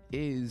say,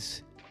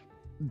 is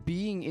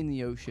being in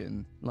the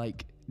ocean,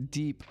 like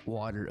deep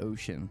water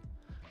ocean.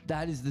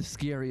 That is the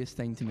scariest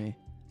thing to me.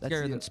 That's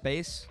Scarier the- than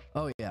space.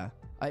 Oh yeah.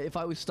 If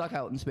I was stuck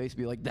out in space, I'd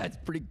be like, that's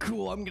pretty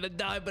cool. I'm gonna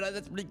die, but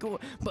that's pretty cool.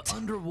 But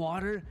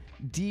underwater,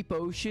 deep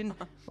ocean,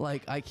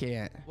 like I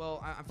can't. Well,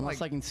 I feel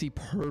Unless like I can see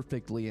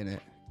perfectly in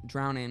it.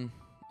 drowning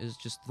is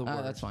just the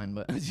word. That's fine,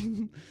 but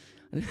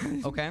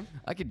Okay.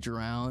 I could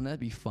drown. That'd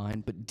be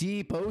fine. But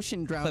deep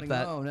ocean drowning,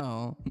 that. no,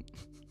 no.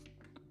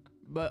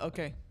 But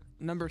okay,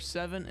 number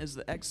 7 is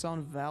the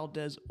Exxon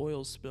Valdez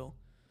oil spill.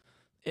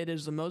 It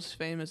is the most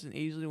famous and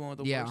easily one of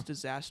the Yeah. worst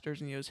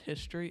disasters in U.S.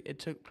 history. It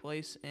took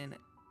place in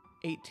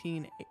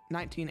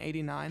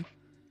 1989,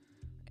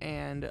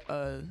 and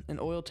an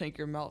oil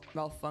tanker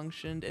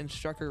malfunctioned and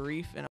struck a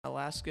reef in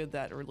Alaska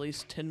that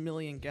released 10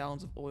 million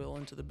gallons of oil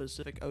into the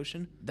Pacific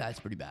Ocean. That's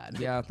pretty bad.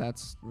 Yeah,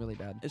 that's really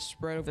bad. It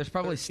spread over. There's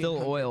probably still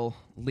 1,300 oil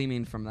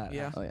leaming from that.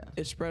 Yeah. Oh yeah.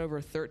 It spread over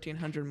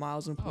 1,300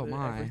 miles and polluted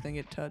my. everything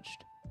it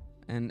touched.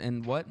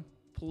 And what?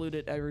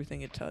 Polluted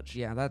everything it touched.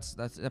 Yeah,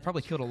 that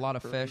probably killed a lot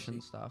of fish and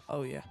Crazy. stuff.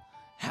 Oh yeah.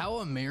 How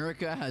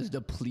America has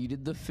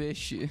depleted the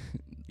fish.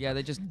 Yeah,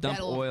 they just dump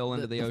That'll- oil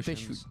into the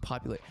fish oceans.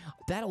 populate.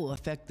 That'll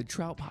affect the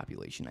trout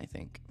population, I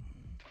think.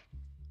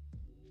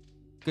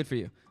 Good for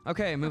you.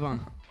 Okay, move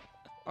on.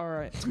 All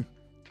right.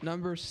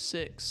 Number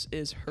 6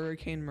 is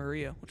Hurricane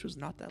Maria, which was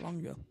not that long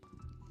ago.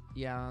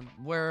 Yeah,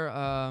 where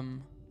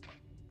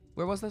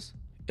was this?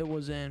 It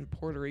was in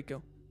Puerto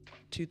Rico,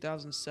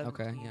 2007.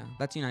 Okay, yeah,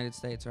 that's United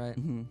States, right?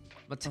 Mm-hmm.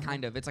 But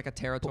kind of, it's like a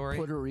territory.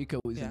 Puerto Rico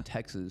is Yeah. in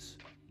Texas.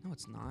 No,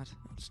 it's not.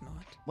 No, it's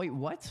not. Wait,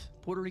 what?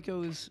 Puerto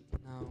Rico is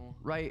No,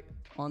 right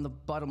on the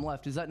bottom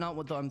left. Is that not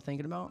what I'm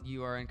thinking about?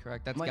 you are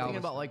incorrect. That's Am I Galveston. thinking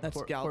about like That's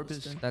Corpus?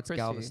 Galveston. That's Christi?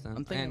 Galveston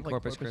I'm thinking and of, like,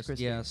 Corpus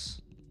Christi.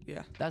 Yes.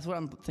 Yeah. That's what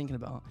I'm thinking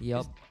about.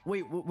 Yep.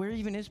 Wait, where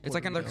even is? It's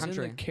like Puerto another Rico? It's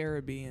in the country.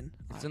 Caribbean.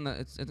 It's in the.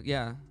 It's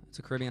yeah. It's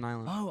a Caribbean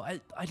island. Oh,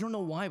 I don't know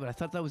why, but I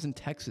thought that was in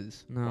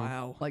Texas. No.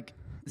 Wow. Like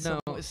No.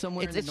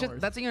 somewhere It's in the just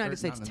north. that's a United Or not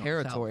States in the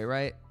north, territory,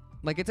 right?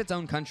 Like it's its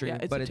own country. Yeah,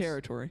 it's but a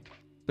territory.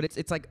 But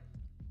it's like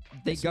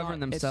they It's govern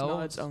not, themselves.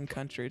 It's not its own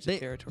country. It's They- a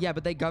territory. Yeah,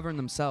 but they govern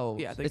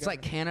themselves. Yeah, they it's like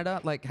govern.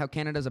 Canada, like how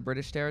Canada's a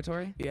British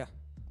territory, Yeah.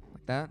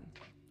 like that.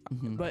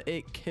 Mhm. But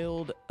it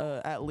killed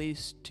at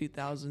least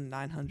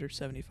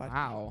 2,975.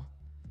 Wow.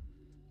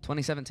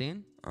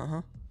 2017. Uh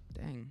huh.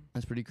 Dang.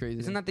 That's pretty crazy.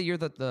 Isn't that the year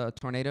that the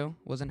tornado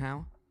was in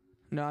Howe?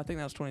 No, I think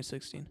that was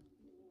 2016.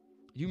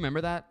 You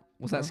remember that?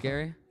 Was that Uh-huh.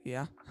 scary?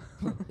 Yeah.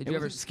 Did It you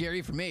ever? wasn't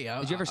scary for me.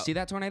 Did you ever see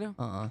that tornado?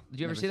 Did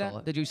you ever see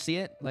that? Did you see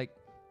it? Like,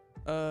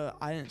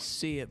 I didn't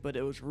see it, but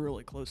it was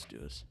really close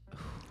to us.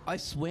 I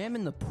swam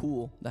in the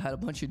pool that had a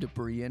bunch of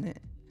debris in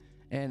it,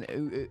 and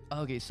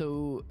okay,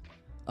 so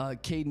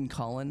Caden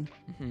Collin,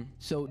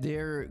 so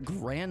their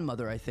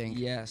grandmother, I think,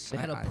 yes. they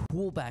had a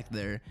pool back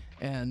there,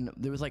 and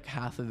there was like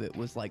half of it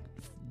was like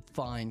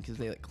fine because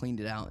they like cleaned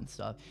it out and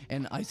stuff,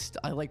 and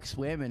I like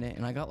swam in it,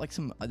 and I got like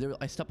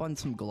I stepped on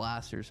some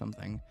glass or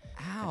something.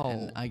 Ow.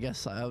 And I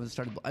guess I was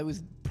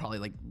probably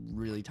like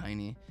really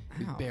tiny. It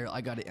was Ow. barely,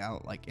 I got it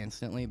out like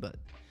instantly, but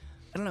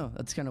I don't know.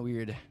 That's kind of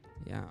weird.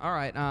 Yeah. All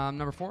right.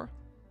 Number 4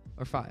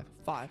 or 5.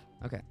 5.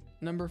 Okay.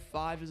 Number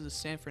 5 is the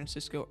San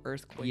Francisco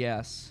earthquake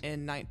Yes.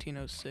 in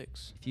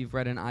 1906. If you've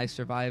read an I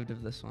Survived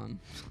of this one.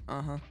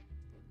 Uh huh.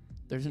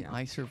 There's an Yeah.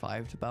 I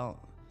Survived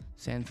about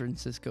San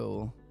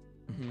Francisco.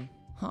 Mm-hmm.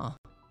 Huh.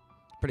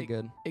 Pretty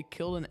good. It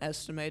killed an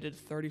estimated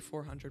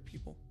 3,400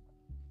 people.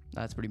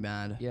 That's pretty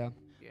bad. Yeah.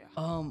 Yeah.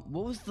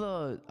 What was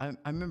the? I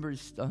remember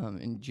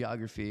in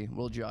geography,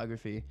 world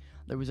geography,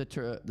 there was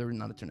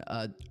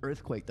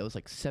earthquake that was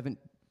like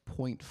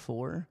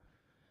 7.4.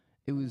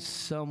 It was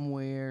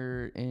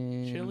somewhere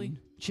in Chile?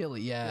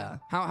 Chile, yeah.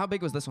 How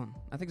big was this one?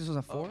 I think this was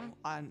a 4.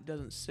 It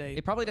doesn't say.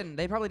 They probably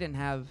didn't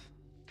have.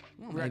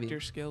 Well, maybe. Richter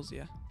scales,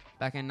 yeah.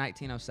 Back in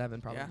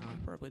 1907, probably Yeah,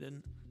 not. probably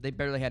didn't. They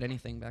barely had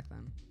anything back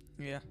then.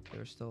 Yeah. They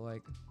were still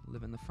like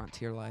living the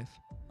frontier life.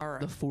 All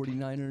right. The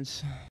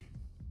 49ers.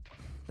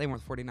 They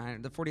weren't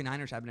 49ers. The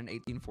 49ers happened in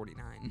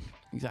 1849.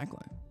 Exactly.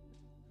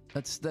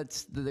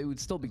 They would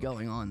still be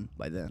going on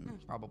by then.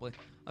 Probably.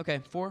 Okay,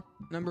 4.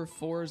 Number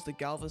 4 is the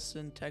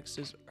Galveston,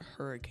 Texas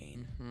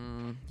hurricane.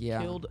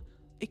 Yeah.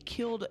 It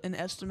killed an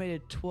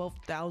estimated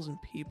 12,000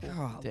 people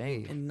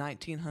Golly. in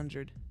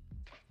 1900.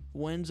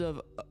 Winds of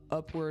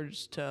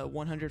upwards to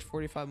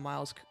 145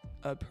 miles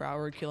per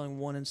hour, killing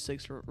 1 in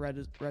 6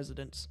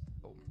 residents.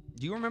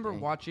 Do you remember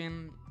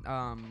watching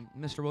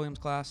Mr. Williams'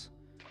 class?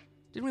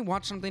 Didn't we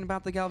watch something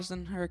about the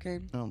Galveston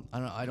hurricane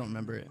I don't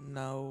remember it.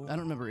 No. I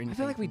don't remember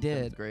anything. like we from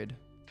seventh did. grade.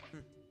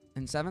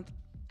 in 7th?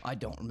 I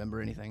don't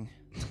remember anything.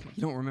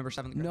 You don't remember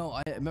 7th grade? No,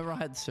 I remember I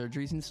had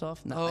surgeries and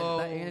stuff. And Oh,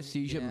 that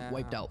anesthesia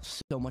wiped yeah. out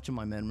so much of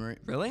my memory.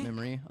 Really?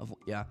 Memory of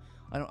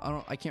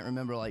I can't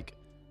remember like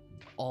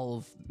all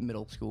of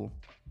middle school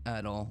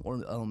at all,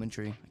 or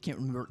elementary. I can't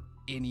remember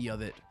any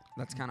of it.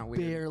 That's kind of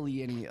weird.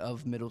 Barely any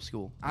of middle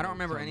school. I don't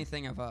remember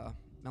anything of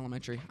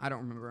elementary. I don't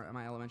remember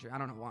my elementary. I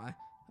don't know why.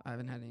 I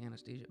haven't had any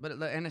anesthesia. But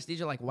the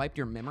anesthesia like wiped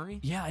your memory?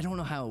 Yeah, I don't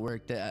know how it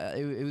worked.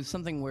 It was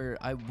something where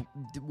I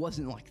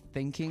wasn't like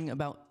thinking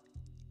about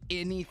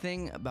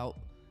anything about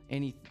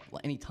any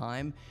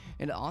time,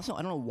 and also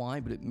I don't know why,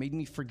 but it made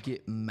me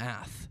forget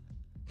math.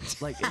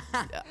 Like,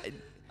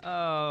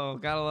 Oh,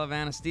 gotta love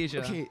anesthesia.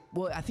 okay,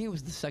 well, I think it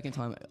was the second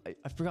time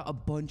I forgot a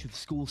bunch of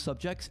school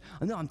subjects.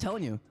 No, I'm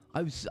telling you,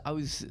 I was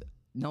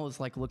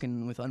like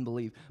looking with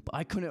unbelief, but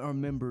I couldn't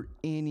remember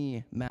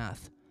any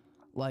math,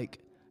 like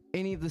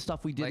any of the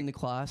stuff we did in the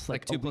class,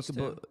 like 2 a week +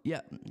 2? Yeah,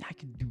 I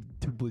could do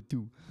 2 +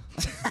 2.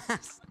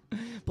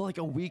 But like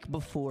a week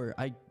before,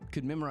 I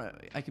could memorize.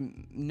 I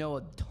can know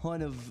a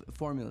ton of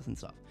formulas and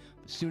stuff.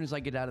 As soon as I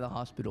get out of the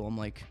hospital, I'm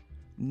like,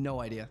 no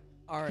idea.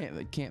 All right.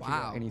 Can't figure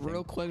out anything.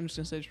 Real quick, I'm just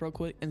gonna say this real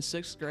quick. In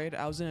 6th grade,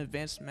 I was in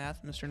advanced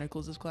math, Mr.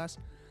 Nicholas's class,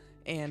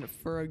 and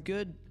for a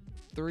good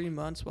 3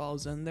 months while I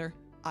was in there,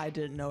 I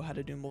didn't know how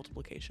to do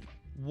multiplication.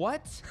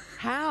 What?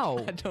 How?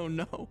 I don't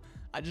know.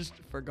 I just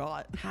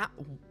forgot. How?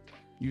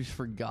 You just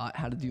forgot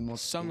how to do multiplication.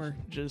 Summer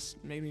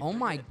just made me. Oh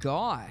my forget.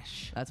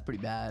 gosh. That's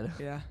pretty bad.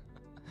 Yeah.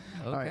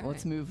 All right,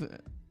 let's move.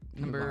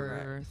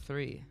 Number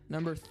 3.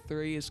 Number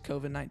 3 is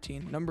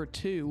COVID-19. Number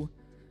 2,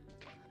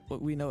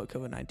 what we know what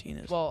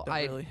COVID-19 is. Well, Don't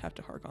I really have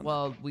to hark on.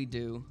 Well, we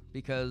do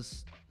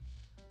because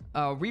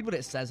read what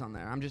it says on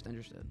there. I'm just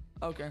interested.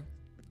 that. Okay.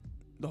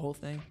 The whole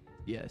thing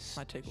Yes.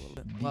 might take a little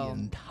bit. The Well,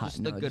 entire,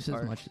 just the no, good just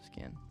part. as much as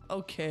can.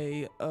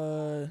 Okay,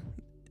 the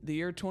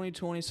year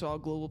 2020 saw a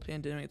global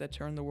pandemic that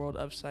turned the world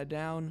upside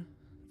down.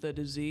 The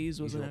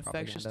disease was Usual an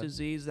infectious propaganda.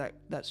 disease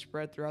that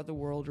spread throughout the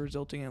world,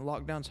 resulting in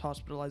lockdowns,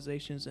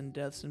 hospitalizations, and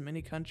deaths in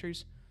many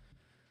countries.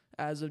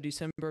 As of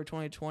December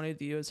 2020,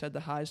 the U.S. had the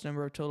highest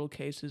number of total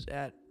cases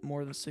at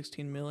more than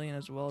 16 million,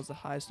 as well as the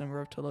highest number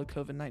of total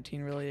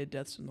COVID-19 related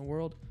deaths in the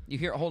world. You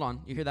hear? Hold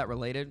on. You hear that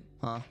related?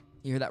 Huh?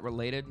 You hear that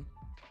related?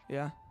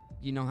 Yeah,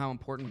 You know how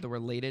important the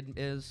related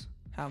is?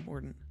 how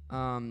important.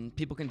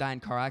 People can die in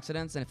car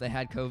accidents, and if they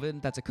had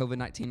COVID, that's a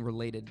COVID-19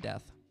 related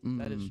death.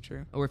 That is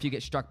true. Or if you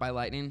get struck by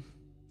lightning,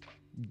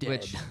 Dead.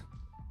 which,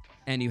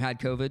 and you had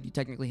COVID, you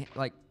technically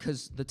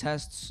because the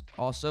tests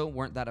also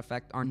aren't that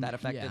effective.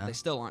 yeah. They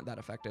still aren't that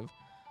effective.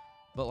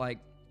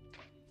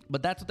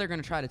 But that's what they're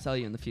gonna try to tell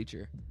you in the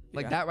future.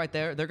 Like Yeah. that right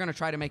there, they're gonna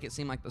try to make it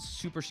seem like the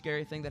super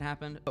scary thing that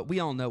happened. But we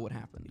all know what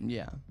happened.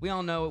 Yeah. We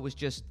all know it was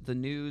just the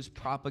news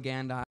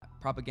propagandizing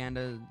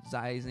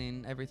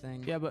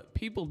everything. Yeah, but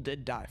people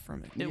did die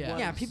from it. It Yeah. was.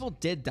 Yeah, people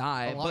did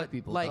die. A lot but of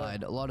people like,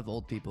 died. A lot of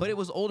old people. But it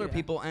was older Yeah.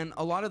 people, and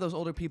a lot of those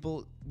older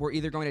people were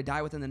either going to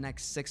die within the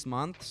next 6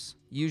 months.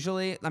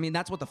 Usually, I mean,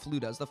 that's what the flu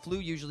does. The flu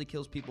usually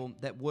kills people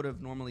that would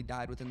have normally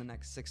died within the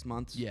next 6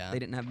 months. Yeah. They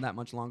didn't have that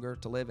much longer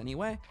to live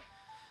anyway.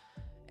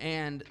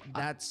 And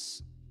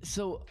that's.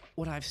 So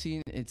what I've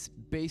seen, it's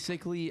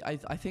basically I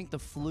think the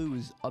flu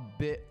is a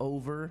bit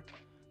over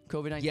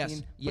COVID-19. Yes,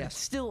 but yes. It's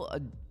still a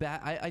bad.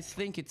 I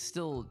think it's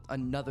still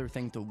another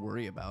thing to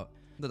worry about.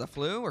 The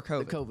flu or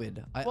COVID? The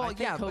COVID. I Well,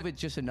 think yeah, but-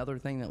 COVID's just another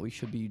thing that we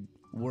should be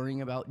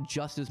worrying about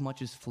just as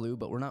much as flu,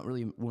 but we're not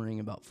really worrying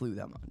about flu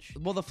that much.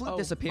 Well, the flu Oh,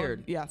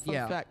 disappeared. Fun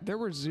fact. There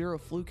were 0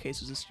 flu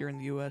cases this year in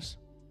the U.S.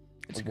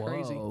 It's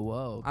crazy.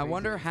 Whoa. I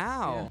wonder crazy.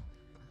 how. Yeah.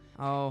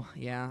 Oh,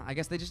 yeah. I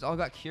guess they just all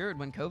got cured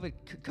when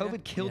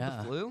COVID killed Yeah.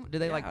 the flu. Did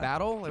they like Yeah.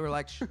 battle? They were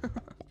like,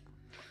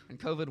 and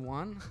COVID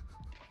won?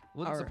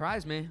 Wouldn't All right.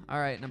 surprise me. All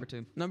right, number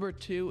 2. Number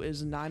 2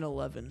 is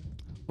 9/11.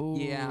 Ooh,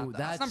 Yeah,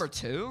 that's number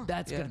 2.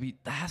 That's Yeah. gonna be.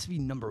 That has to be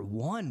number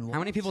 1. How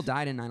many people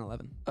died in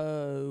 9/11?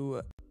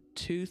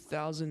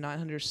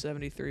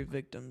 2,973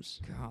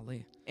 victims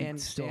Golly. and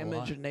It's still a lot.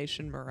 damaged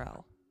nation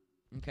morale.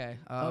 Okay.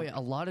 Oh yeah, a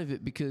lot of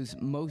it because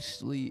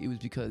mostly it was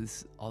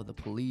because all the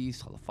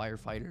police, all the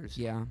firefighters.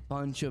 Yeah.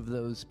 Bunch of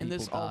those people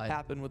And this all died.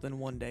 happened within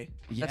one day.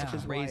 Yeah. Which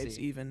is why it's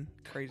Crazy. even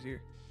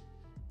crazier.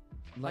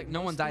 Like no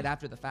one most died of-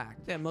 after the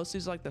fact. Yeah, most of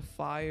these like the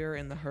fire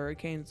and the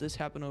hurricanes, this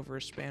happened over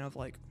a span of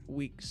like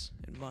weeks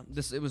and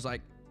months. It was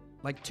like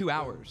 2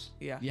 hours.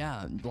 Yeah.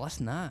 Yeah, less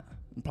than that.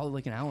 Probably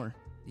like an hour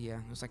Yeah,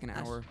 it was like an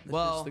That's- hour. That's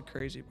Well, just the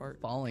crazy part.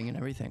 falling and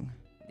everything.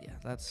 yeah,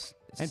 that's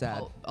it's And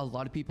sad. a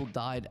lot of people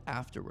died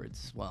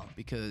afterwards as well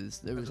because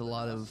there was a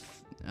lot of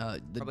the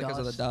Probably because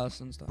of the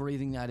dust and stuff.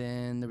 breathing that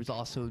in. There was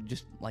also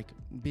just like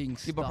being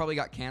People stuck. probably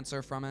got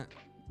cancer from it.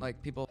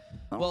 Like people,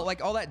 Oh, well,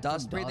 like all that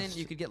dust from breathing, dust.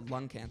 you could get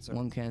lung cancer.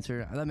 lung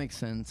cancer. That makes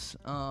sense.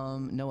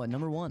 Noah,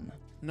 number 1.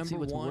 Number See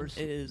what's 1 worse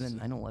is than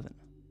 9/11.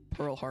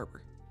 Pearl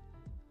Harbor.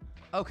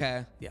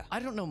 Okay. I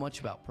don't know much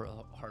about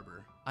Pearl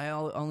Harbor. I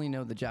only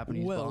know the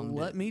Japanese Well, bombed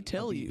let it. me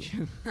tell you. beach.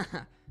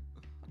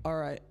 All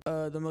right.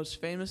 The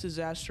most famous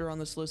disaster on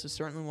this list is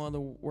certainly one of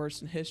the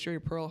worst in history.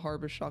 Pearl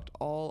Harbor shocked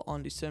all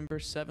on December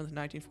 7th,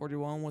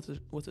 1941,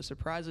 with a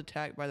surprise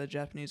attack by the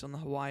Japanese on the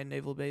Hawaiian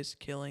naval base,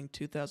 killing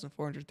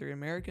 2,403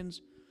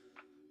 Americans,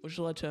 which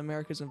led to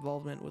America's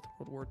involvement with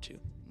World War II.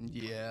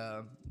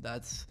 Yeah,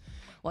 that's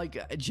like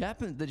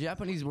the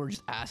Japanese were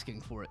just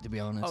asking for it, to be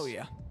honest. Oh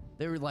yeah.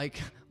 They were like,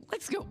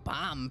 let's go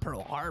bomb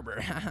Pearl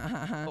Harbor.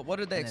 But what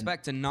did they And then-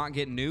 expect to not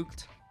get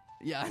nuked?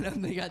 Yeah, I know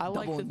they got I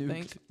like double to nuked.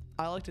 think.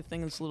 I like to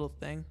think this little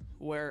thing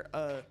where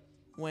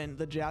when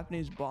the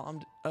Japanese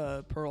bombed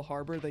Pearl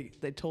Harbor,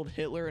 they told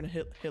Hitler, and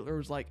Hitler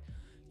was like,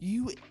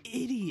 "You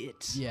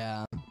idiots."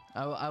 Yeah,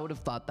 I would have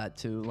thought that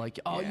too. Like,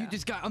 oh, you Yeah.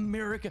 just got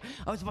America.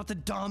 I was about to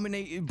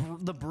dominate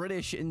the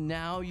British, and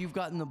now you've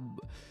gotten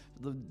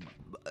the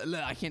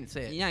I can't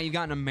say it. Yeah, you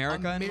got in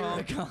America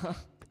involved. America.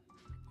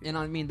 And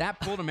I mean, that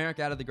pulled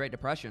America out of the Great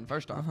Depression,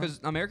 first off. Because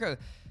America,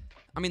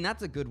 I mean,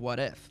 that's a good what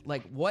if.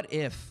 Like, what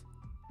if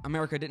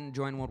America didn't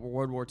join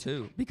World War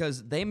II?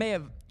 Because they may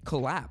have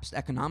collapsed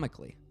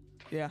economically.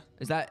 Yeah.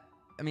 Is that,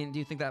 I mean, do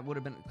you think that could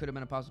have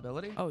been a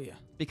possibility? Oh yeah.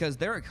 Because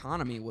their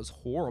economy was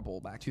horrible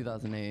back then.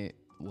 2008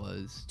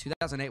 was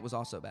 2008 was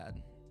also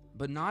bad.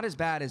 But not as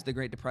bad as the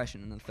Great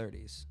Depression in the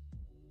 30s.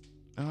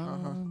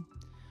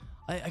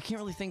 I can't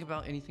really think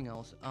about anything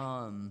else.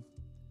 Honorable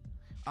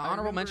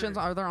remember- mentions?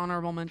 Are there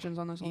honorable mentions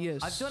on this list?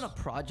 Yes. I've done a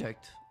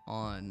project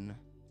on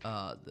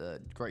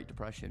the Great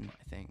Depression,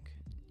 I think.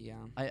 Yeah.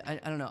 I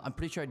don't know. I'm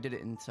pretty sure I did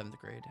it in 7th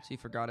grade. So you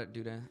forgot it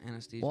due to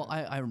anesthesia. Well,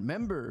 I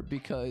remember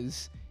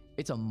because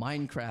it's a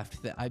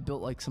Minecraft that I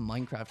built like some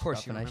Minecraft course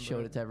stuff you and I remember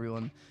showed it. it to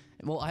everyone.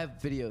 Well, I have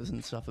videos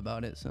and stuff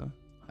about it, so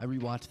I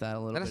rewatched that a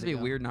little bit. that has to be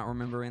ago. weird not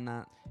remembering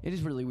that. It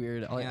is really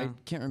weird. I Yeah.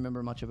 can't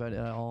remember much about it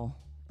at all.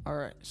 All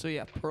right. So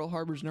yeah, Pearl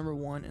Harbor's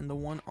 #1, and the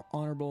one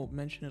honorable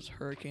mention is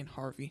Hurricane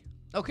Harvey.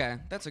 Okay,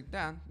 that's a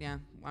yeah.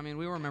 I mean,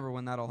 we remember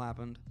when that all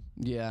happened.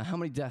 Yeah, how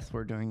many deaths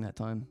were during that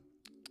time?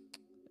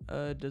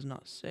 It does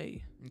not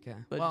say, Okay,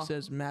 but well, it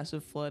says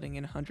massive flooding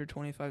and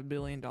 $125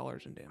 billion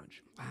in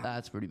damage.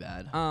 That's pretty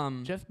bad.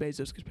 Jeff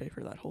Bezos could pay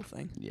for that whole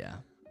thing. Yeah.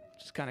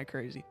 Which is kind of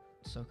crazy.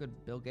 so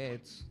could Bill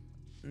Gates.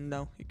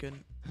 No, he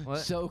couldn't. What?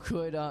 So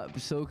could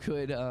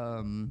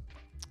Elon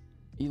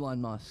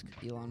Musk.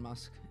 Elon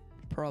Musk.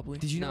 Probably.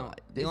 Did you No, know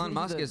Elon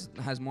isn't he Musk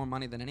the- has more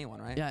money than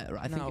anyone, right? Yeah,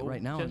 I think No,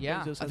 right now. Jeff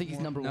Yeah, Bezos I think has he's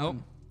more. number Nope.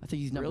 one. I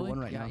think he's number Really? one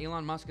right Yeah, now.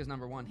 Elon Musk is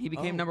 #1. He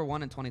became Oh.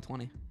 #1 in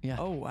 2020. Yeah.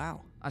 Oh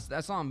wow, I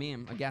saw a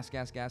meme, a gas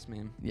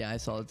meme. Yeah, I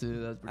saw it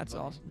too. That's, pretty that's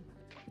funny. awesome.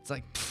 It's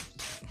like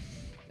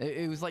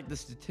It was like the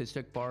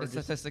statistic bar. the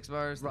just- statistics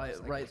bars. right, It's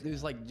like- right. It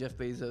was like Jeff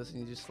Bezos, and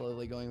he's just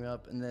slowly going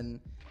up, and then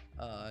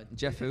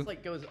Jeff it who? just,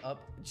 like goes up.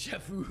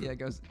 Jeff who? Yeah, it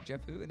goes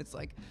Jeff who, and it's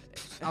like,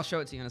 I'll show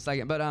it to you in a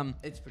second. But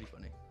It's pretty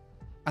funny.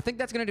 I think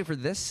that's gonna do for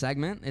this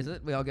segment. Is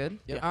it? We all good?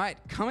 Yep. All right.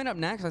 Coming up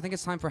next, I think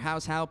it's time for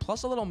How's How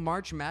plus a little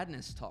March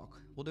Madness talk.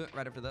 We'll do it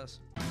right after this.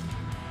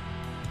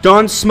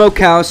 Don's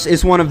Smokehouse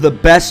is one of the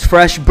best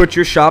fresh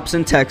butcher shops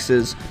in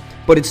Texas,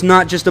 but it's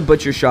not just a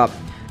butcher shop.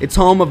 It's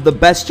home of the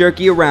best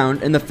jerky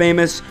around and the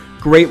famous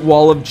Great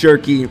Wall of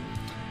Jerky,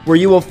 where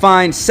you will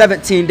find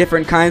 17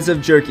 different kinds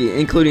of jerky,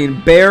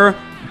 including bear,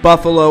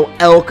 buffalo,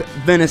 elk,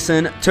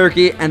 venison,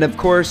 turkey, and of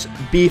course,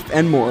 beef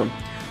and more.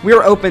 We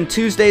are open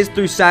Tuesdays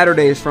through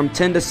Saturdays from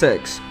 10 to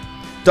 6.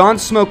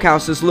 Don's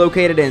Smokehouse is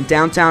located in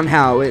downtown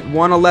Howe at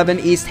 111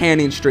 East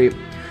Hanning Street.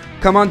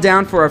 Come on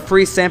down for a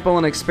free sample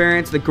and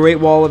experience the Great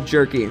Wall of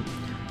Jerky.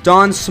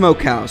 Don's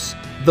Smokehouse,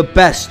 the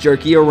best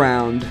jerky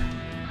around.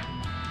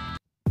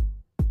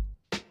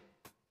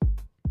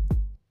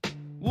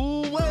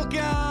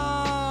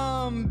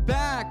 Welcome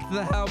back to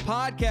the How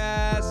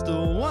Podcast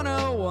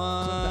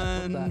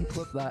 101.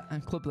 Clip that.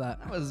 Clip that.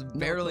 That was No,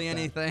 barely clip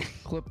that. anything.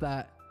 Clip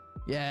that.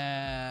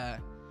 Yeah.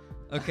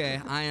 Okay,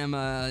 I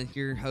am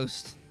your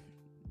host,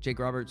 Jake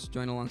Roberts,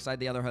 joined alongside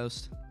the other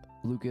host,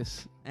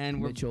 Lucas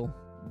and we're Mitchell.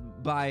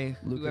 by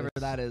whoever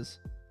Lucas. that is.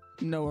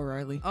 Noah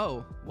Riley,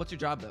 Oh, what's your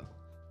job though?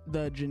 the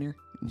engineer.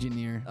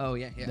 Engineer. Oh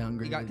yeah. He got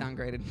Downgraded.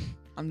 downgraded.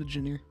 I'm the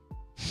engineer.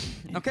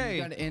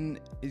 Okay.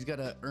 He's got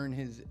to earn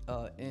his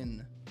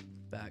in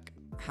back.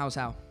 How's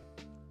how?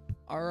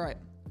 All right.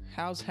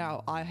 How's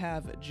how? I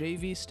have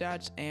JV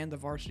stats and the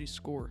varsity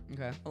score,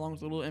 Okay. along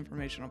with a little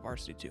information on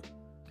varsity too.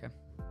 Okay.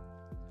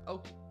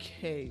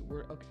 Okay.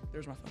 Okay.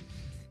 There's my phone.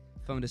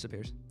 Phone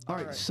disappears. All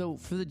right. Alright. So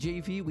for the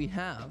JV, we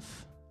have.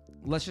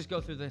 Let's just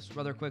go through this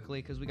rather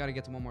quickly because we got to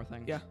get to one more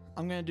thing. Yeah.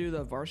 I'm gonna do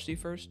the varsity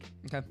first.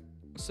 Okay.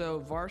 So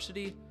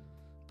varsity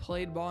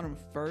played Bonham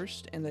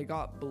first, and they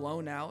got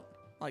blown out,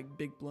 like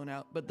big blown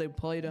out. But they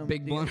played them.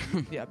 Big blown.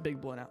 Yeah, big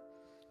blown out.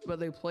 But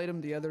they played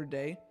them the other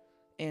day,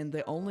 and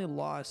they only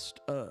lost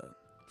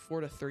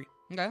 4-3.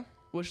 Okay.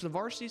 Which the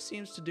varsity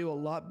seems to do a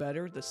lot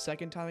better the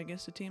second time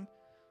against the team.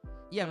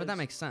 Yeah, but that Because-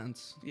 makes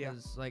sense. Yeah.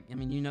 'cause, like, I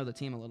mean, you know the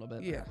team a little bit.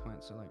 At Yeah. that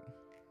point, so like.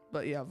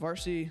 But yeah,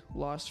 varsity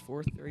lost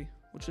 4-3,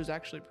 which is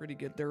actually pretty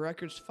good. Their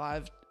record's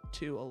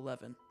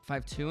 5-11.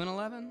 5-2 and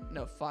 11.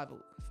 No, 5.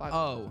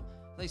 Oh,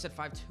 I thought you said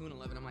 5-2 and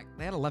 11. I'm like,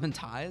 they had 11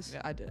 ties.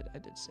 Yeah, I did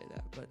say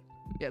that, but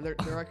yeah, their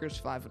record's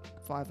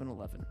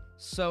 5-11.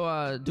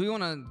 So, do we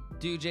want to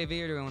do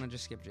JV or do we want to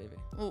just skip JV?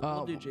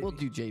 We'll do JV. We'll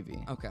do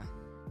JV. Okay. All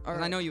 'Cause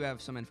I right. know you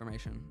have some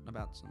information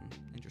about some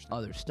interesting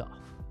Other stuff.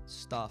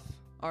 stuff.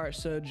 All right,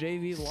 so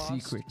JV lost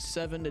Secret.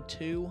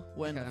 7-2.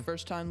 When Okay. the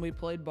first time we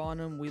played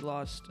Bonham, we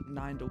lost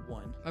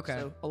 9-1. Okay.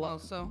 so a lot Well,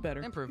 so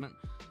better. improvement.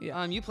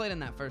 Yeah. You played in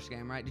that first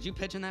game, right? Did you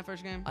pitch in that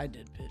first game? I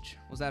did pitch.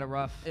 Was that a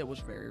rough? It was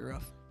very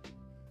rough.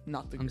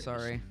 not the I'm greatest.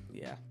 sorry.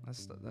 Yeah. That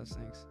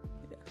stinks.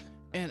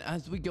 And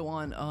as we go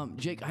on,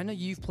 Jake, I know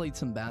you've played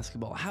some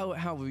basketball. How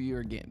have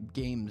your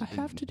games I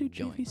have to do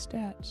going? JV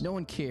stats. No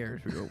one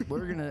cares.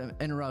 We're gonna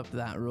interrupt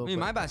that real I mean,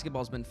 quick. my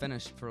basketball's been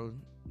finished for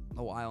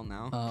a while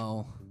now.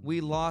 Oh,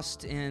 We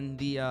lost in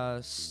the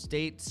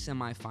state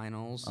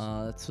semifinals,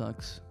 that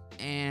sucks.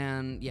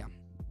 and yeah,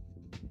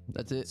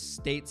 That's it.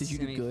 state. Did you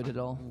do good at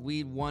all?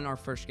 We won our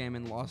first game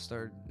and lost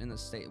our in the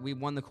state. We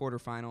won the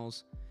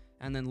quarterfinals,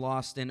 and then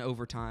lost in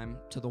overtime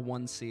to the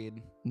 1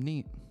 seed,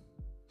 Neat.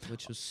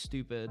 which was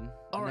stupid.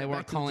 All And right, they back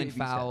weren't to the calling JV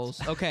fouls.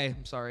 stats. Okay,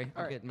 I'm sorry. I'm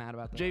All right. getting mad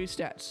about that. JV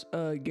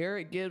stats.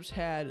 Garrett Gibbs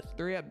had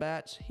 3 at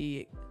bats.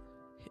 He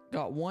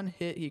got 1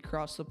 hit. He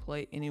crossed the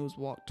plate and he was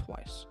walked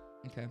twice.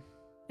 Okay.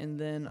 And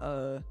then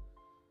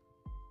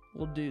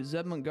we'll do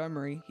Zeb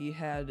Montgomery. He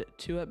had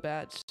 2 at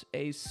bats,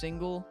 a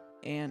single,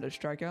 and a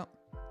strikeout.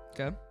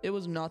 Okay. It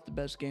was not the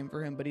best game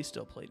for him, but he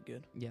still played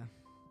good. Yeah.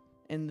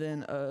 And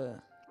then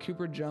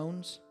Cooper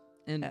Jones.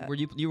 And Uh, were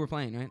you were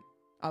playing, right?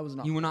 I was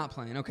not. You were not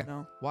playing. Okay.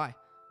 No, Why?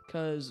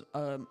 because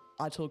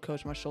I told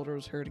coach my shoulder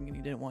was hurting and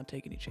he didn't want to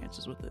take any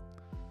chances with it.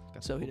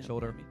 Got So he pulled didn't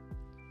shoulder. play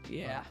me.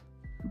 Yeah.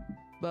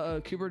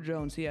 But Cooper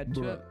Jones, he had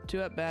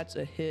two at bats,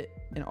 a hit,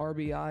 an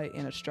RBI,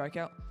 and a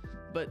strikeout.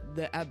 But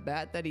the at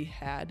bat that he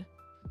had,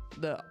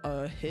 the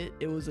hit,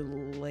 it was a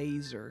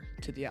laser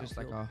to the Just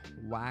outfield. like a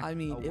whack. I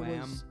mean, a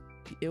wham,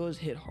 it was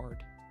hit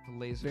hard, a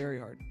laser, very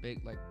hard.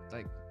 big like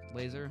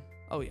laser,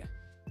 Oh yeah.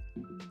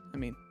 I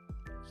mean,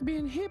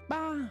 Being hit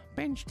by,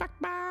 being struck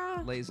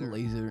by. laser.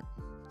 Laser.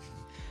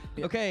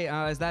 Yeah.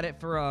 Okay, is that it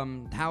for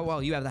how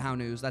well you have the How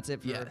News? That's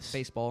it for Yes.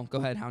 baseball. Go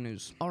ahead, How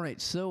News. All right,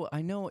 so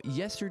I know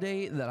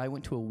yesterday that I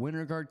went to a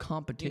winter guard Do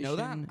competition. you know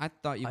that? I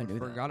thought you I knew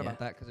forgot that, about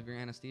yeah. that because of your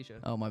anesthesia.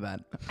 Oh, my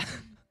bad.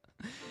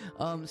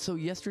 So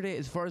yesterday,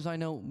 as far as I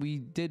know, we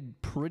did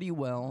pretty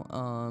well.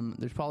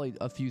 There's probably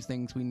a few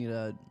things we need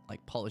to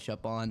like polish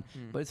up on,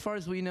 but as far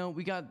as we know,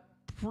 we got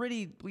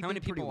pretty. We How did many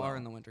pretty people well. are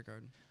in the Winter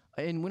Guard?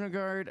 In winter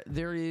guard?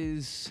 There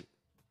is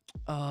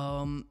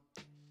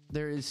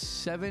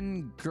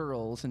 7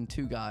 girls and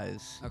 2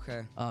 guys.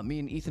 Okay. Me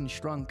and Ethan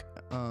Strunk,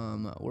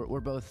 we're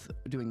both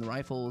doing the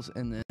rifles,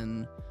 and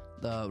then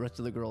the rest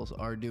of the girls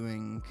are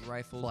doing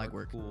Rifles flag are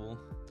work. cool.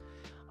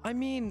 I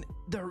mean,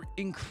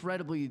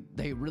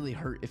 they really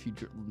hurt if you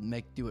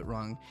do it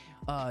wrong.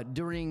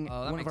 During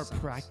Oh, that one of our makes sense.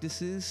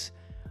 practices,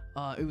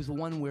 it was the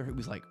one where it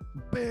was like,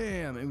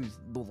 bam! It was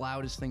the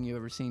loudest thing you've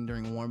ever seen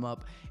during warm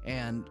up,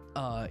 and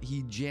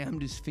he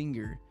jammed his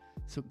finger,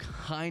 so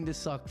kind of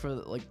sucked for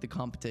like the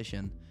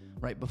competition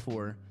right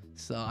before.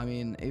 So I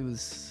mean, it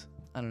was,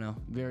 I don't know,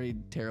 very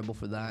terrible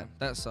for that.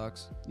 That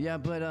sucks. Yeah,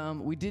 but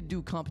we did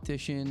do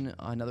competition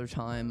another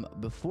time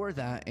before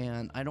that,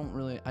 and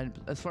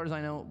as far as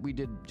I know, we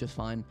did just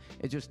fine.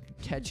 It's just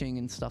catching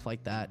and stuff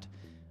like that.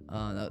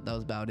 That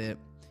was about it.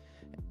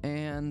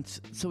 And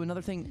so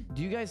another thing,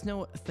 do you guys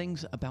know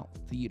things about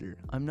theater?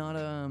 I'm not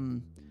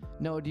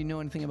Noah, do you know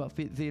anything about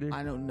theater?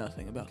 I know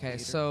nothing about. Okay,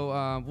 theater.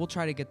 so we'll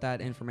try to get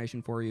that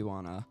information for you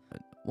on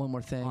One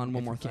more thing. one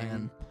if more you thing.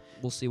 can.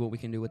 We'll see what we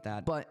can do with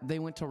that. But they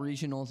went to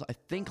regionals, I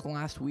think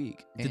last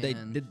week.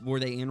 and Were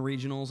they in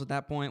regionals at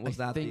that point? Was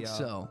I that think the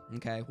so.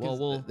 Okay. 'Cause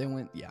Well, they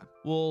went, yeah.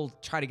 we'll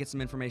try to get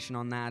some information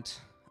on that.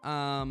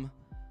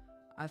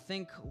 I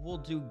think we'll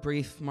do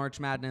brief March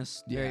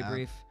Madness. Very Yeah.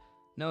 brief.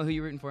 Know who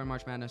you rooting for in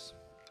March Madness?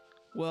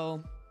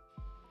 Well,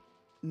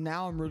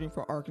 now I'm rooting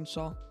for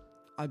Arkansas.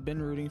 I've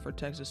been rooting for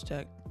Texas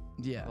Tech,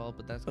 Yeah. Well,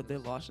 but that's but they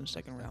lost in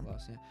second round.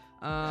 lost. Yeah.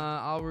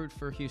 I'll root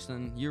for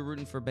Houston. You're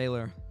rooting for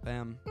Baylor.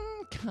 Bam.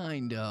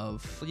 Kind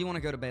of. Well, you want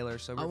to go to Baylor,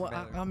 so root for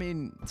Baylor. I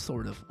mean,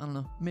 sort of. I don't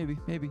know. Maybe,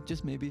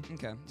 just maybe.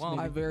 Okay. Well,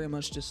 I very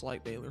much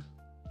dislike Baylor.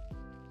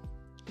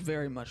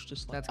 Very much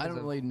dislike. that's I 'cause don't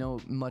of- really know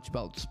much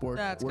about sports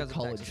That's or 'cause of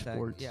college Texas Tech,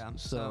 sports. yeah,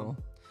 So,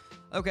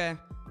 Okay.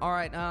 All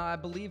right. I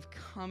believe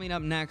coming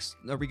up next.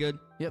 Are we good?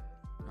 yep.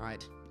 All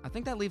right. I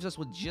think that leaves us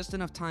with just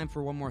enough time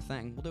for one more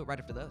thing. We'll do it right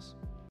after this.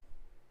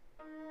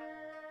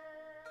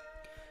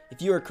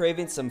 If you are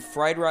craving some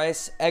fried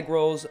rice, egg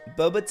rolls,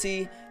 boba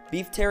tea,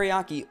 beef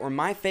teriyaki, or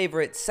my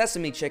favorite,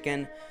 sesame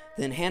chicken,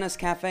 then Hannah's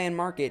Cafe and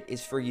Market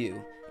is for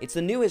you. It's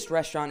the newest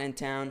restaurant in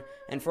town,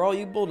 and for all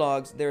you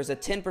Bulldogs, there is a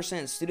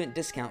 10% student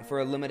discount for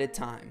a limited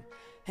time.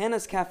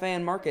 Hannah's Cafe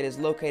and Market is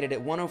located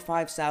at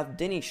 105 South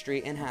Denny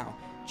Street in Howe,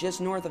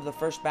 just north of the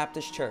First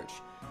Baptist Church.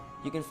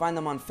 You can find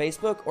them on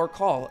Facebook or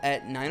call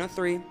at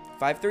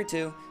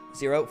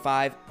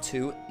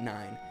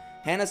 903-532-0529.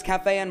 Hannah's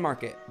Cafe and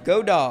Market.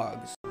 Go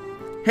Dogs!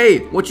 Hey,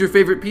 what's your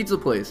favorite pizza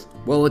place?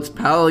 Well, it's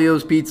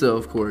Palio's Pizza,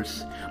 of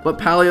course. But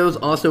Palio's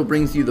also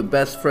brings you the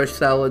best fresh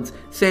salads,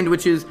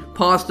 sandwiches,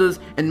 pastas,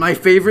 and my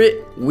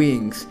favorite,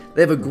 wings.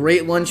 They have a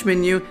great lunch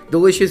menu,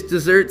 delicious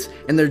desserts,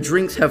 and their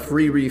drinks have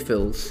free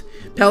refills.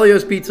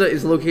 Palio's Pizza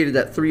is located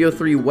at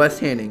 303 West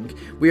Hanning.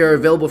 We are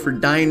available for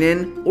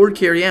dine-in or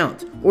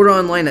carry-out. Order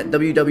online at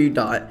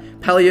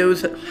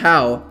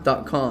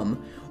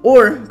www.palioshow.com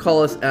or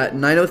call us at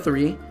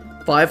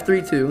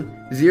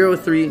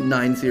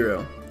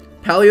 903-532-0390.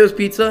 Palio's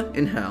Pizza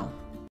in Howe.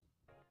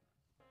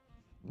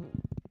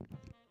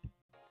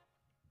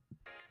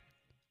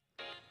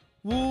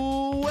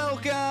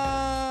 Welcome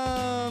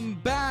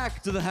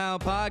back to the How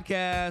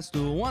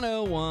Podcast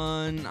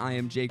 101. I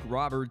am Jake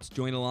Roberts,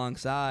 joined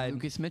alongside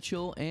Lucas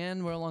Mitchell,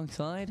 and we're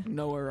alongside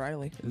Noah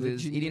Riley. who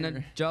is eating a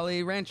Junior.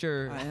 Jolly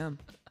Rancher. I am.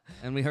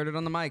 And we heard it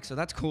on the mic, so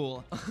that's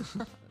cool. It's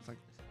like,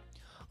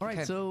 All right,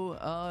 Okay.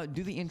 so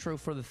do the intro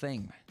for the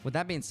thing. with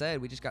that being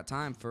said, we just got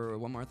time for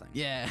one more thing.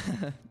 Yeah,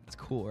 It's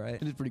cool, right?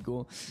 it is pretty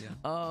cool. Yeah.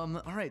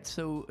 All right,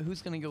 so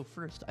who's gonna go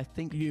first? I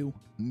think You.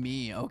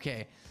 Me.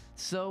 Okay.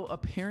 So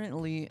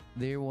apparently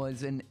there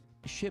was an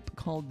ship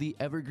called the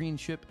Evergreen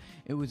ship.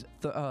 It was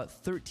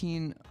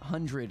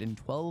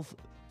 1,312.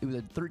 It was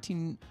a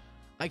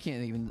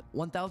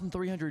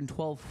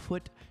 1,312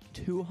 foot,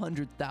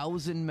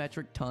 200,000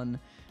 metric ton.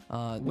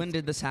 When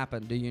did this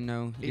happen? Do you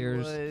know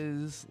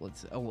years? It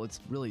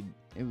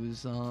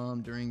was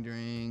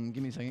during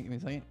give me a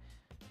second.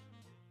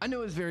 I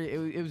know it was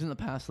in the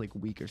past like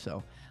week or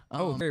so.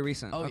 Very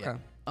recent. Oh, Okay. yeah.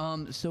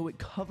 So it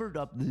covered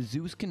up the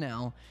Zeus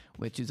Canal,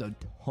 which is a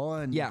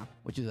ton. Yeah.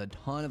 Which is a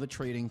ton of a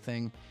trading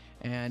thing.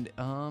 And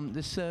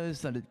this says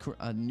that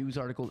a news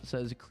article that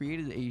says it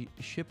created a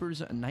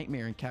shipper's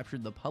nightmare and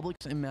captured the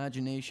public's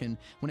imagination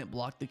when it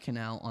blocked the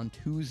canal on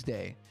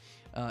Tuesday.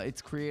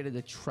 It's created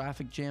a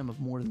traffic jam of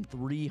more than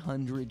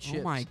 300 ships.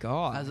 Oh my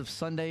God. As of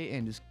Sunday,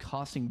 and is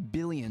costing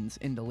billions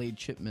in delayed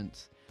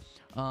shipments.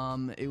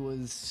 It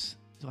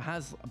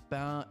has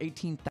about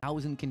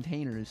 18,000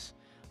 containers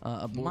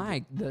aboard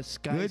My the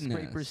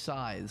skyscraper goodness.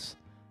 size,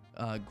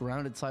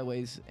 grounded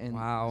sideways in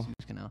Wow. the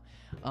Suez Canal.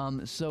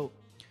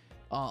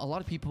 A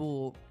lot of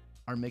people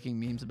are making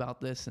memes about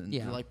this, and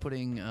Yeah. they're like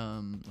putting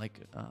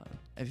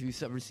have you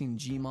ever seen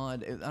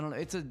Gmod? I don't know.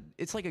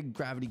 It's like a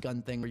gravity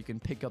gun thing where you can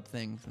pick up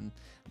things, and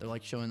they're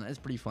like showing that. It's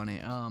pretty funny.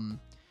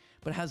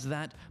 But it has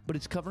that, but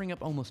it's covering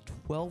up almost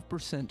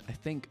 12%. I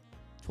think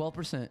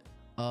 12%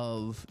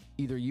 of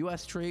either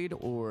U.S. trade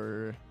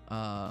or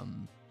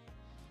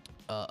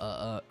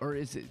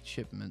is it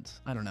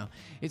shipments? I don't know.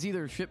 It's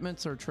either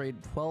shipments or trade.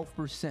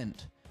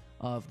 12%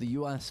 of the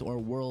U.S. or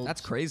world.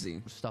 That's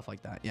crazy. Stuff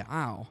like that. Yeah.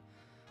 Wow.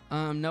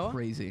 Noah?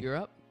 Crazy. You're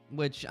up?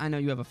 Which I know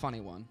you have a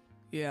funny one.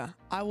 Yeah,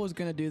 I was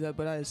gonna do that,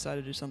 but I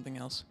decided to do something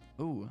else.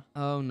 Ooh.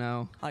 Oh,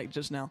 no. Like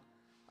just now.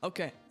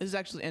 Okay, this is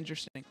actually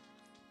interesting.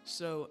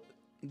 So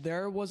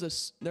there's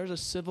a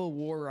civil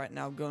war right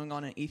now going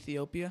on in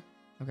Ethiopia.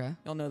 Okay.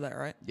 Y'all know that,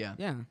 right? Yeah.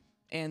 Yeah.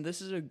 And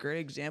this is a great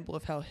example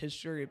of how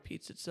history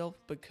repeats itself,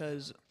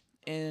 because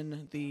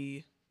in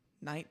the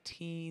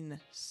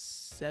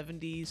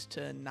 1970s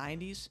to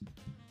 90s,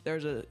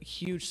 there's a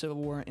huge civil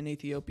war in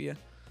Ethiopia,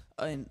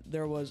 and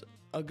there was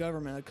a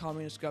government, a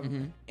communist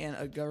government, and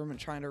a government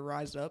trying to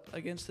rise up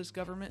against this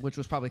government. Which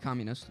was probably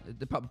communist.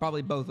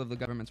 Probably both of the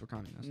governments were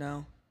communist.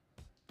 No.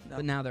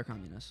 But now they're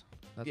communist.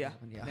 That's Yeah, what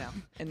happened, yeah. now.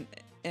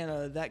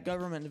 And that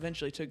government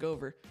eventually took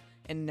over,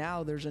 and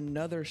now there's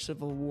another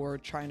civil war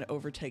trying to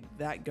overtake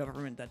that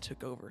government that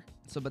took over.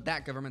 So, but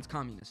that government's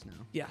communist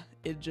now. Yeah,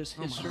 it just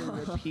history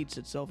repeats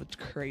itself. It's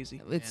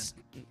crazy. It's.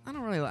 I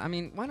don't really. I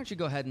mean, why don't you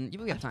go ahead and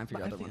we have time for But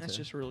your I other think one that's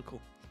too. just really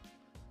cool.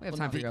 We have well,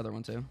 time no, for the- your other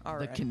one too. All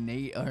The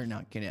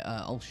right.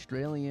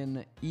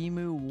 Australian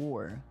Emu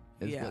War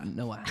is Yeah. what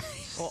Noah.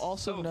 Well,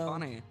 also So known,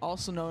 funny.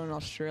 also known in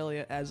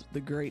Australia as the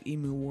Great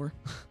Emu War.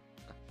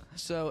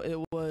 So it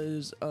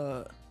was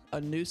a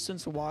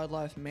nuisance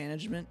wildlife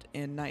management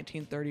in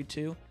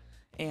 1932,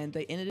 and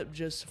they ended up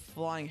just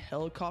flying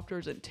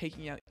helicopters and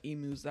taking out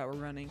emus that were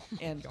running.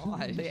 And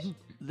Gosh. they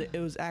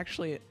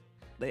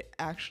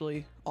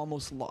actually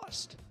almost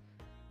lost.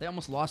 They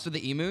almost lost to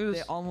the emus.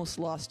 They almost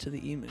lost to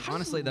the emus.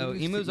 Honestly, though, lose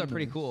to emus are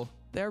pretty emus? cool.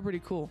 They're pretty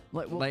cool.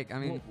 Like, I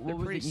mean, what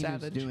were pretty the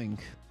emus savage. doing?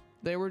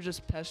 They were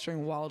just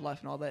pestering wildlife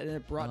and all that, and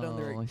it brought down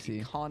their Oh, I see.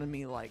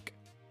 economy like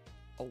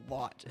a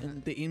lot.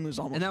 And the emus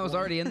almost And that was won.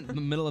 already in the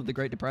middle of the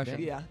Great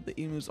Depression. Yeah, the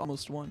emus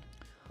almost won.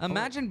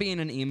 Imagine being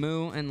an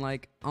emu and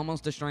like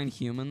almost destroying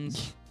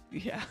humans.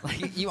 Yeah.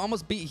 Like you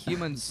almost beat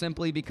humans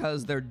simply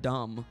because they're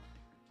dumb.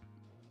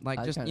 Like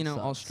That just kinda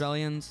sucks.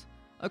 Australians.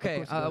 Okay,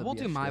 course it gotta we'll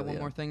be do my one Australia.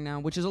 more thing now,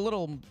 which is a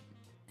little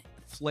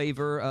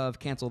flavor of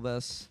cancel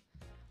this.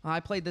 I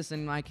played this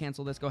and I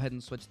cancel this. Go ahead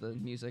and switch the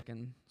music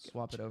and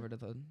swap it over to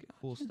the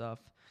cool stuff.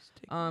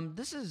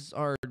 This is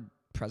our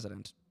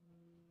president.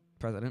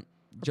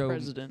 Joe.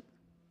 President.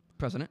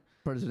 President.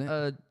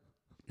 President.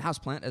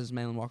 Houseplant, as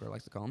Malin Walker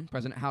likes to call him.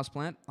 President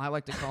Houseplant. I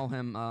like to call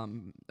him,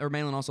 or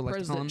Malin also likes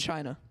to call him. President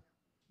China.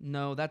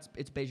 No,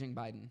 it's Beijing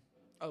Biden.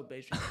 Oh,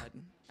 Beijing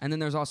Biden. And then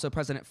there's also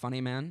President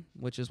Funny Man,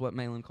 which is what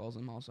Malin calls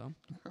him also.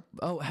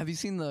 Oh, have you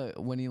seen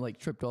when he like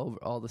tripped over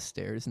all the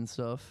stairs and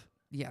stuff?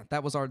 Yeah,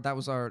 that was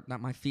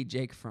my feed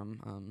Jake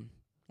from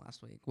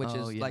last week, which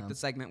Oh, is like yeah. the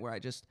segment where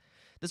this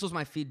was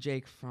my feed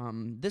Jake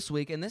from this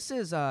week, and this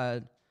is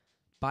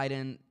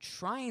Biden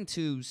trying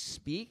to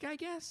speak, I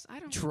guess. I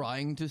don't know.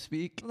 Trying to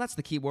speak. Well, that's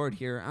the key word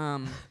here.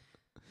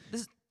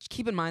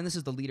 Keep in mind, this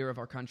is the leader of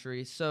our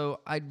country,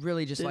 so I'd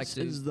really just like This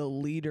to is the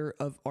leader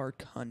of our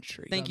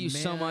country. thank you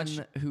so much,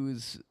 Man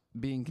who's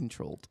being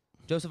controlled.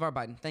 Joseph R.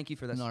 Biden. Thank you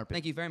for this. In our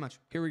Thank you very much.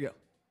 Here we go.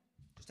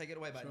 Just take it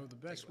away, Biden. So the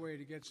best way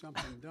to get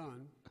something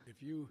done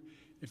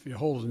If it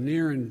holds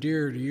near and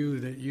dear to you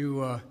that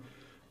you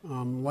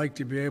like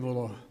to be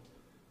able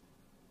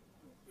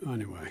to,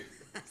 anyway.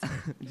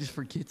 He just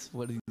forgets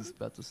what he's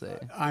about to say.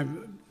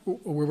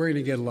 We're going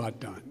to get a lot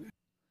done.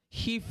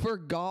 He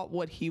forgot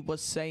what he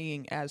was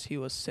saying as he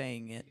was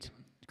saying it.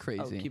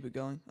 Crazy. Oh, keep it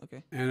going?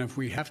 Okay. And if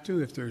we have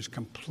to, if there's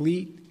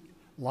complete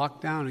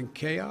lockdown and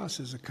chaos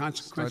as a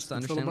consequence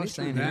Starts to of the understand what he's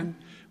filibuster, saying then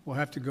we'll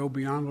have to go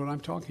beyond what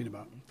I'm talking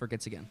about.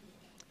 Forgets again.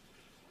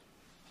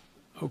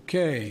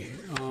 Okay,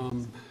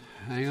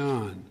 hang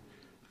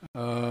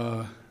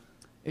on.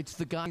 It's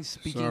the guy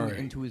speaking Sorry.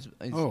 into his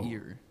Oh.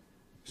 ear.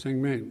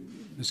 Singmin,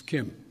 Miss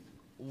Kim.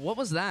 What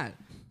was that?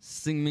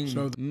 Sing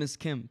So Miss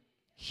Kim.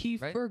 He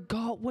Right?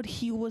 forgot what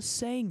he was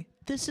saying.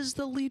 This is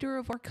the leader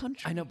of our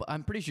country. I know, but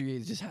I'm pretty sure he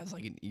just has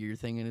like an ear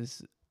thing in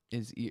his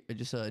ear.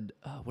 Just a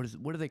what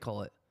do they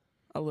call it?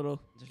 A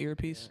little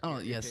earpiece. Oh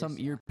yeah, some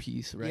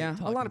earpiece, right? Yeah, a lot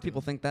talking of to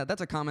people him. think that.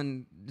 That's a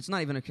common. It's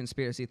not even a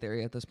conspiracy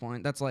theory at this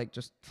point. That's like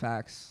just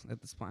facts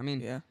at this point. I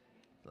mean, Yeah.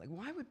 like,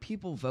 why would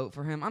people vote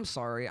for him? I'm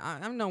sorry.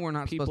 I know we're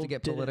not supposed People to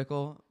get didn't.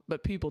 political.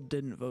 But people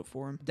didn't vote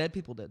for him. Dead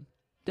people did.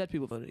 Dead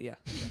people voted, yeah.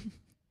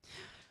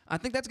 I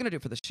think that's gonna do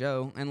it for the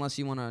show. Unless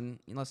anyone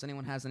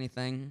has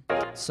anything.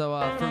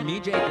 So for me,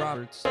 Jake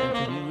Roberts,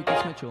 And for me,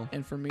 Lucas Mitchell.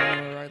 And for me,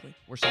 Noah Riley.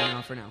 we're signing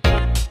off for now.